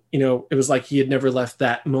it, and it was like he had never left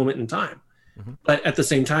that moment in time. Mm-hmm. But at the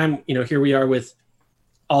same time, here we are with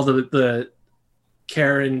all the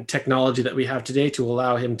care and technology that we have today to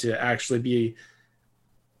allow him to actually be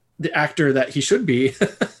the actor that he should be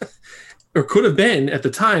or could have been at the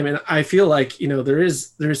time. And I feel like, there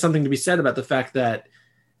is something to be said about the fact that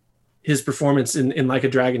his performance in Like a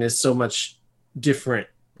Dragon is so much different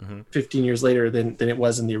 15 years later than it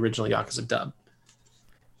was in the original Yakuza dub.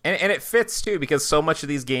 And it fits too, because so much of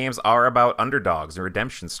these games are about underdogs and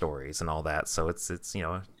redemption stories and all that. So it's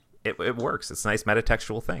it works. It's a nice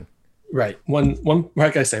metatextual thing. Right. One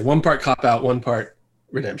like I say, one part cop out, one part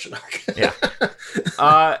redemption arc.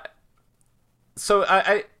 Yeah. So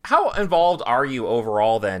how involved are you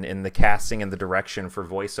overall then in the casting and the direction for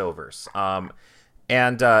voiceovers?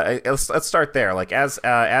 Let's start there. Like as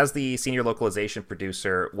the senior localization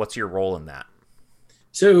producer, what's your role in that?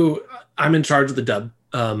 So I'm in charge of the dub.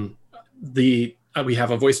 We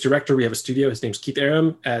have a voice director. We have a studio. His name's Keith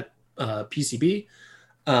Aram at PCB.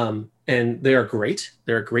 And they are great.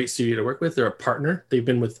 They're a great studio to work with. They're a partner. They've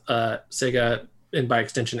been with Sega and by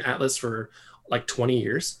extension Atlas for like 20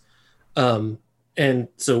 years. And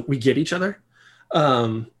so we get each other.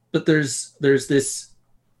 But there's this,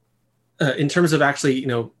 in terms of actually,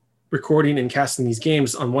 recording and casting these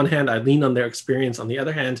games, on one hand, I lean on their experience. On the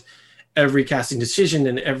other hand, every casting decision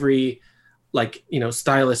and every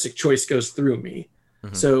stylistic choice goes through me.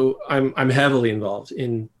 Mm-hmm. So I'm heavily involved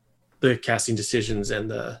in the casting decisions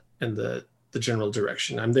and the general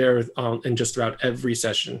direction. I'm there in just about every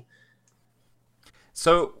session.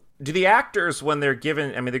 So do the actors, when they're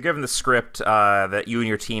given the script that you and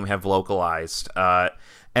your team have localized,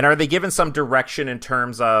 and are they given some direction in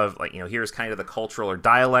terms of here's kind of the cultural or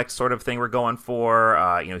dialect sort of thing we're going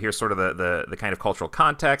for, here's sort of the kind of cultural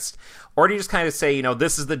context, or do you just kind of say,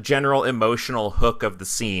 this is the general emotional hook of the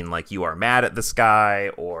scene, like you are mad at this guy,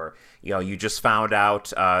 or you just found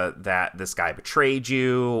out that this guy betrayed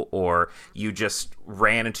you, or you just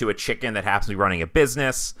ran into a chicken that happens to be running a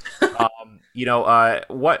business?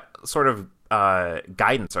 What sort of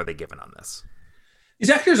guidance are they given on this? These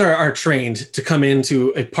actors are trained to come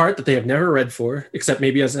into a part that they have never read for, except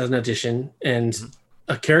maybe as an audition, and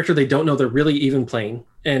a character they don't know they're really even playing,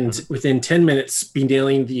 and within 10 minutes be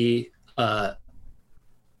nailing the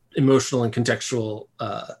emotional and contextual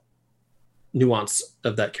nuance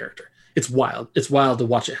of that character. It's wild. It's wild to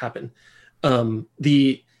watch it happen.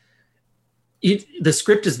 The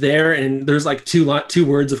script is there, and there's like two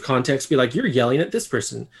words of context. Be like, you're yelling at this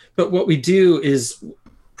person. But what we do is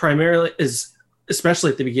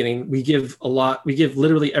especially at the beginning, we give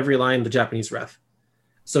literally every line the Japanese ref.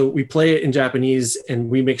 So we play it in Japanese, and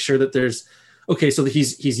we make sure that there's, okay, so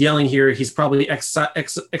he's yelling here. He's probably X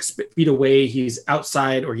feet away. He's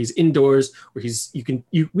outside, or he's indoors, or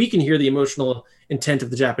we can hear the emotional intent of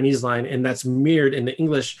the Japanese line, and that's mirrored in the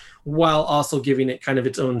English, while also giving it kind of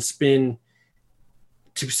its own spin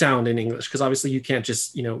to sound in English, because obviously you can't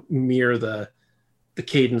just mirror the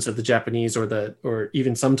cadence of the Japanese or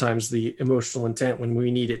even sometimes the emotional intent when we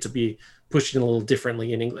need it to be pushed in a little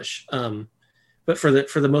differently in English. But for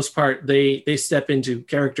the most part, they step into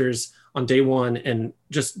characters on day one and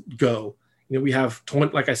just go. We have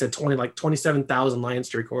 27,000 lines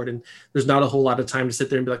to record, and there's not a whole lot of time to sit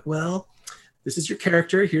there and be like, well, this is your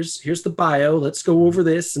character. Here's the bio. Let's go over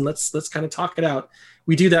this and let's kind of talk it out.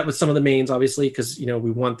 We do that with some of the mains, obviously, because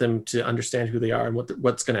we want them to understand who they are and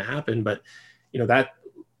what's going to happen. But that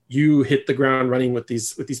you hit the ground running with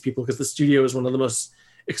these people, because the studio is one of the most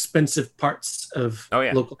expensive parts of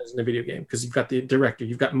localizing a video game, because you've got the director,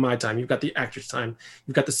 you've got my time, you've got the actor's time,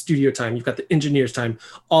 you've got the studio time, you've got the engineer's time.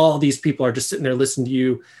 All these people are just sitting there listening to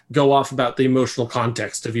you go off about the emotional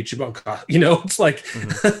context of Ichiban. It's like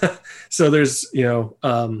so there's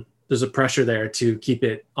there's a pressure there to keep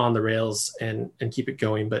it on the rails and keep it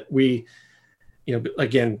going. But we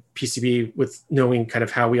again, PCB, with knowing kind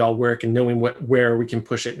of how we all work and knowing where we can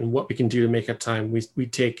push it and what we can do to make up time, we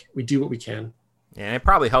do what we can. Yeah, and it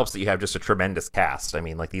probably helps that you have just a tremendous cast. I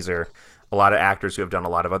mean, like, these are a lot of actors who have done a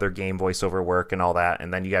lot of other game voiceover work and all that.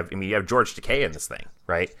 And then you have George Takei in this thing,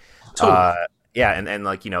 right? Totally. Yeah, and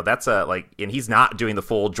like, that's and he's not doing the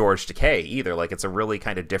full George Takei either. Like, it's a really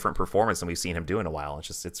kind of different performance than we've seen him do in a while.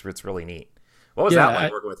 It's really neat. What was that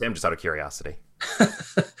like working with him, just out of curiosity?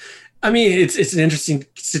 I mean, it's an interesting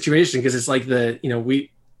situation, because it's like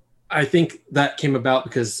I think that came about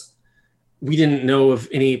because we didn't know of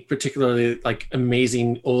any particularly like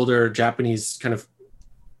amazing older Japanese kind of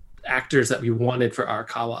actors that we wanted for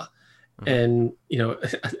Arakawa. And,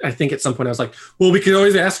 I think at some point I was like, well, we could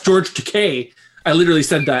always ask George Takei. I literally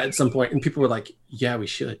said that at some point, and people were like, yeah, we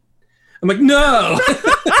should. I'm like, no.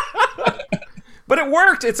 But it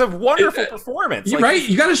worked. It's a wonderful performance. Right?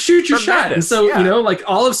 You got to shoot your shot. And so,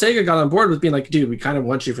 all of Sega got on board with being like, dude, we kind of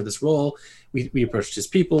want you for this role. We approached his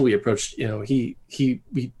people. We approached, we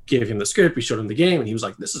gave him the script. We showed him the game, and he was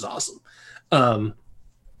like, this is awesome.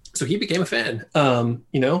 So he became a fan,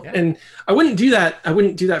 and I wouldn't do that. I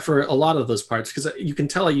wouldn't do that for a lot of those parts, because you can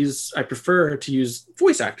tell I prefer to use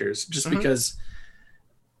voice actors, just because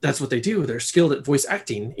that's what they do. They're skilled at voice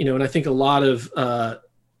acting, and I think a lot of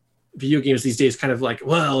video games these days kind of like,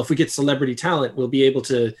 well, if we get celebrity talent, we'll be able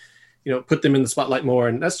to, put them in the spotlight more.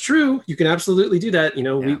 And that's true. You can absolutely do that.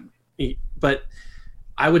 But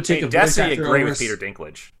I would take a voice actor. Agree with Peter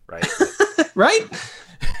Dinklage, right? Right.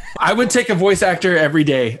 I would take a voice actor every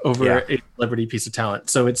day over a celebrity piece of talent.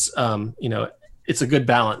 So it's, it's a good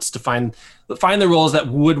balance to find the roles that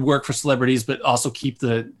would work for celebrities, but also keep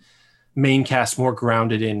the main cast more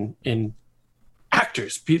grounded in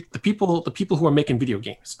actors, the people who are making video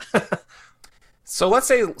games. So let's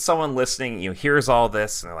say someone listening, hears all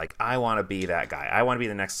this and they're like, I want to be that guy. I want to be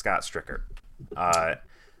the next Scott Stricker.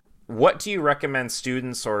 What do you recommend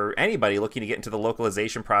students or anybody looking to get into the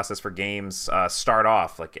localization process for games start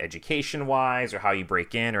off, like education-wise, or how you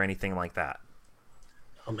break in, or anything like that?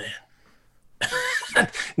 Oh, man.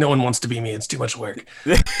 No one wants to be me. It's too much work.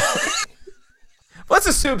 Let's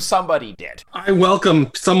assume somebody did. I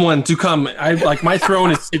welcome someone to come. My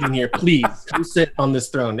throne is sitting here. Please come sit on this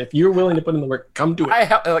throne. If you're willing to put in the work, come do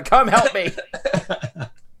it. Come help me.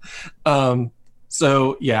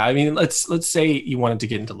 So yeah, I mean, let's say you wanted to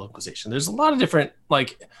get into localization. There's a lot of different,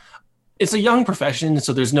 it's a young profession,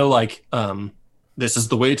 so there's no this is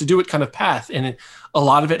the way to do it kind of path, and a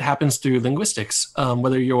lot of it happens through linguistics.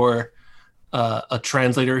 Whether you're a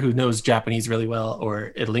translator who knows Japanese really well,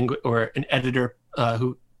 or an editor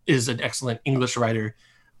who is an excellent English writer,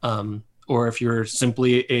 or if you're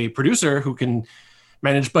simply a producer who can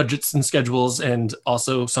manage budgets and schedules and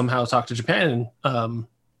also somehow talk to Japan in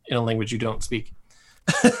a language you don't speak.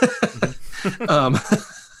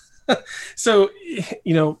 So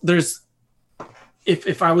there's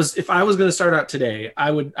if I was going to start out today,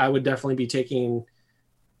 I would definitely be taking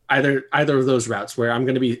either of those routes, where I'm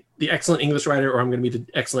going to be the excellent English writer, or I'm going to be the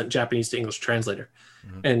excellent Japanese to English translator.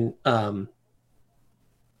 And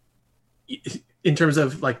in terms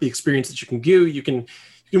of the experience that you can do, you can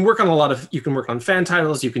work on you can work on fan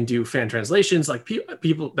titles, you can do fan translations.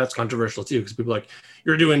 People, that's controversial too, because people are like,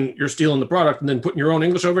 you're stealing the product and then putting your own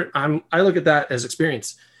English over it. I look at that as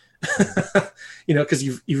experience, because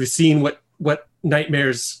you've seen what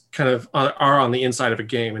nightmares kind of are on the inside of a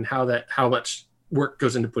game, and how much work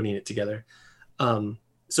goes into putting it together.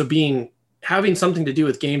 So having something to do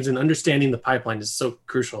with games and understanding the pipeline is so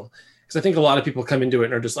crucial, because I think a lot of people come into it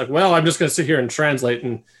and are just like, well, I'm just going to sit here and translate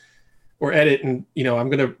or edit, and I'm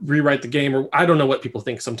going to rewrite the game, or I don't know what people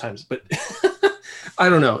think sometimes, but I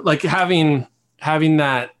don't know, having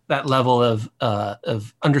that level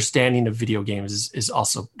of understanding of video games is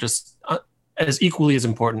also just as equally as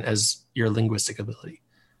important as your linguistic ability.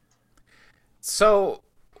 So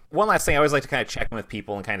one last thing, I always like to kind of check in with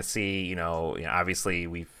people and kind of see, obviously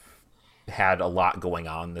we've had a lot going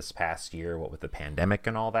on this past year, what with the pandemic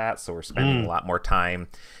and all that. So we're spending a lot more time,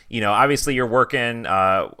 obviously you're working,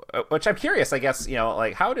 which I'm curious, I guess,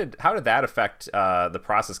 like how did that affect the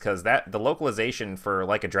process? Because the localization for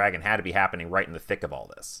Like a Dragon had to be happening right in the thick of all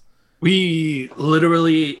this. We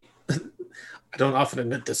literally, I don't often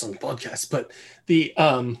admit this on the podcast, but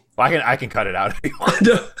I can cut it out if you want.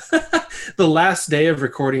 The last day of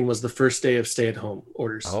recording was the first day of stay-at-home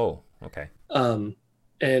orders. Oh, okay. And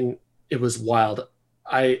it was wild.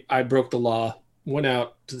 I broke the law, went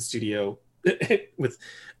out to the studio with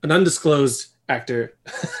an undisclosed actor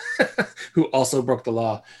who also broke the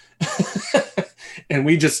law. And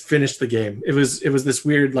we just finished the game. It was this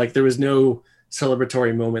weird, like, there was no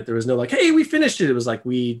celebratory moment. There was no like, hey, we finished it. It was like,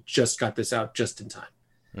 we just got this out just in time.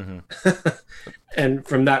 Mm-hmm. And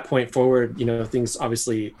from that point forward, things,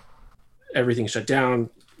 obviously everything shut down.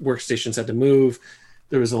 Workstations had to move.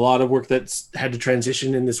 There was a lot of work that had to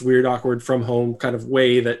transition in this weird, awkward from home kind of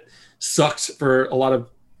way that sucked for a lot of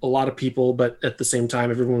people. But at the same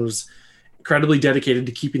time, everyone was incredibly dedicated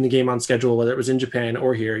to keeping the game on schedule, whether it was in Japan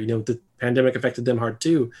or here. The pandemic affected them hard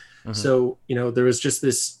too. Mm-hmm. So, there was just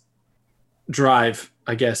this drive,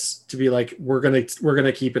 I guess, to be like, we're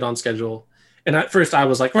gonna keep it on schedule. And at first I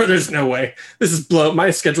was like, well, there's no way. This is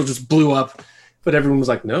my schedule just blew up. But everyone was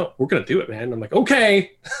like, no, we're gonna do it, man. I'm like,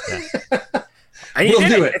 okay. Yeah. And you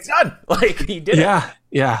did it. It's done. Like, you did it.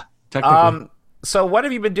 Yeah. Technically. So what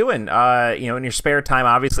have you been doing? In your spare time?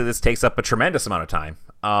 Obviously, this takes up a tremendous amount of time.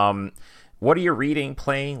 What are you reading,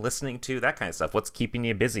 playing, listening to, that kind of stuff? What's keeping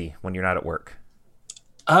you busy when you're not at work?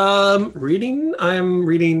 Reading. I'm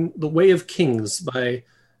reading The Way of Kings by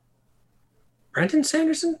Brandon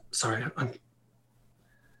Sanderson. Sorry, I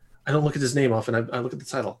don't look at his name often. I look at the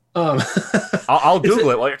title. I'll Google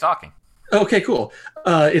it while you're talking. Okay, cool.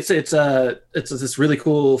 It's this really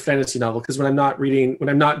cool fantasy novel, because when I'm not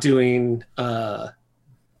doing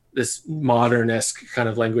this modern-esque kind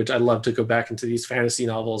of language, I love to go back into these fantasy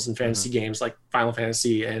novels and fantasy games like Final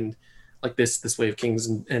Fantasy and like this Way of Kings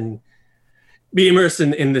and be immersed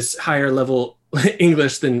in this higher level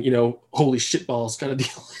English than, holy shitballs kind of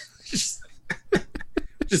deal.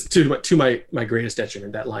 just to my greatest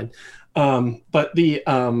detriment, that line. But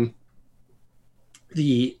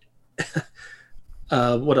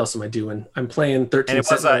what else am I doing? I'm playing 13 and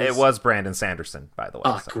Sentinels. It was Brandon Sanderson, by the way.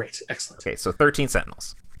 Oh, so. Great. Excellent. Okay, so 13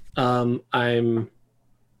 Sentinels. I'm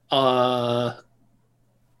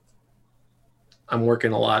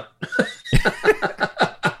working a lot.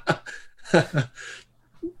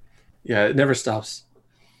 Yeah, it never stops.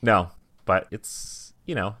 No, but it's,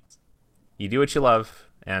 you do what you love.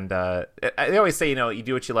 And they always say, you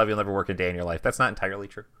do what you love, you'll never work a day in your life. That's not entirely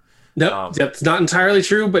true. No, that's not entirely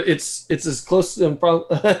true, but it's as close.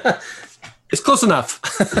 It's close enough.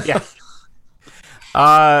 Yeah.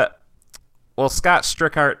 Well, Scott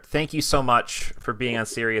Strickart, thank you so much for being on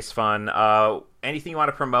Serious Fun. Anything you want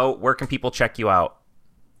to promote? Where can people check you out?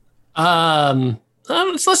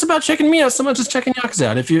 It's less about checking me out, so much as checking Yakuza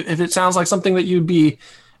out. If it sounds like something that you'd be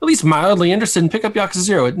at least mildly interested in, pick up Yakuza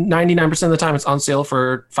 0. At 99% of the time, it's on sale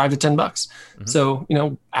for $5 to $10. Mm-hmm. So,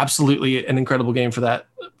 absolutely an incredible game for that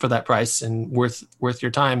price, and worth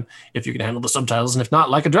your time if you can handle the subtitles. And if not,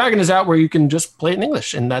 Like a Dragon is out where you can just play it in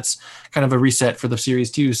English, and that's kind of a reset for the series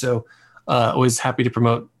too. So, always happy to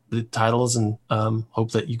promote the titles, and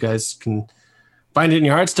hope that you guys can find it in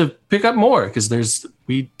your hearts to pick up more, because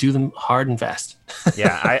we do them hard and fast.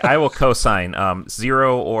 Yeah, I will co-sign.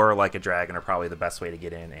 0 or Like a Dragon are probably the best way to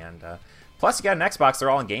get in, and plus you got an Xbox. They're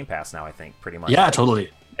all in Game Pass now, I think, pretty much. Yeah,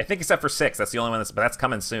 totally. I think except for 6, that's the only one that's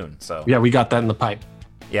coming soon. So yeah, we got that in the pipe.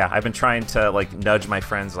 Yeah, I've been trying to nudge my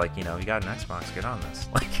friends, you got an Xbox, get on this.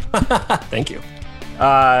 Thank you.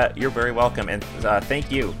 You're very welcome, and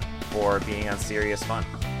thank you for being on Serious Fun.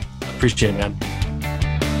 Appreciate it, man.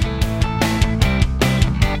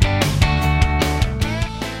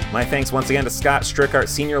 My thanks once again to Scott Strickart,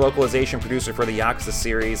 senior localization producer for the Yakuza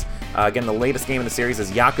series. Again, the latest game in the series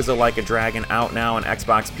is Yakuza Like a Dragon, out now on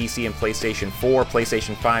Xbox, PC, and PlayStation 4.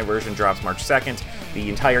 PlayStation 5 version drops March 2nd. The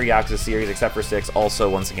entire Yakuza series, except for 6, also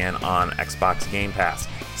once again on Xbox Game Pass.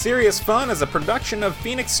 Serious Fun is a production of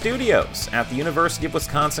Phoenix Studios at the University of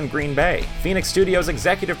Wisconsin, Green Bay. Phoenix Studios'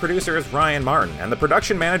 executive producer is Ryan Martin, and the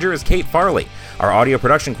production manager is Kate Farley. Our audio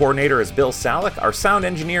production coordinator is Bill Salick. Our sound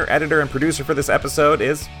engineer, editor, and producer for this episode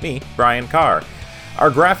is me, Brian Carr. Our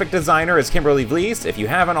graphic designer is Kimberly Vlies. If you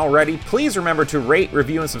haven't already, please remember to rate,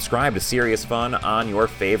 review, and subscribe to Serious Fun on your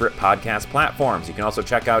favorite podcast platforms. You can also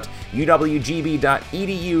check out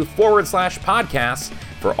uwgb.edu/podcasts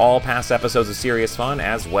for all past episodes of Serious Fun,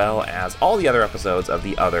 as well as all the other episodes of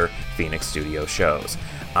the other Phoenix Studio shows.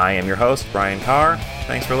 I am your host, Brian Carr.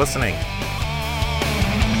 Thanks for listening.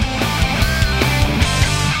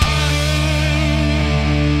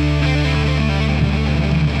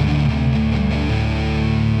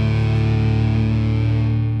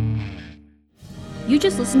 You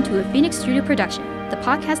just listened to a Phoenix Studio production, the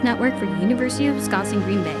podcast network for University of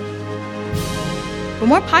Wisconsin-Green Bay. For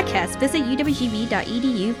more podcasts, visit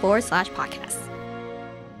uwgb.edu/podcasts.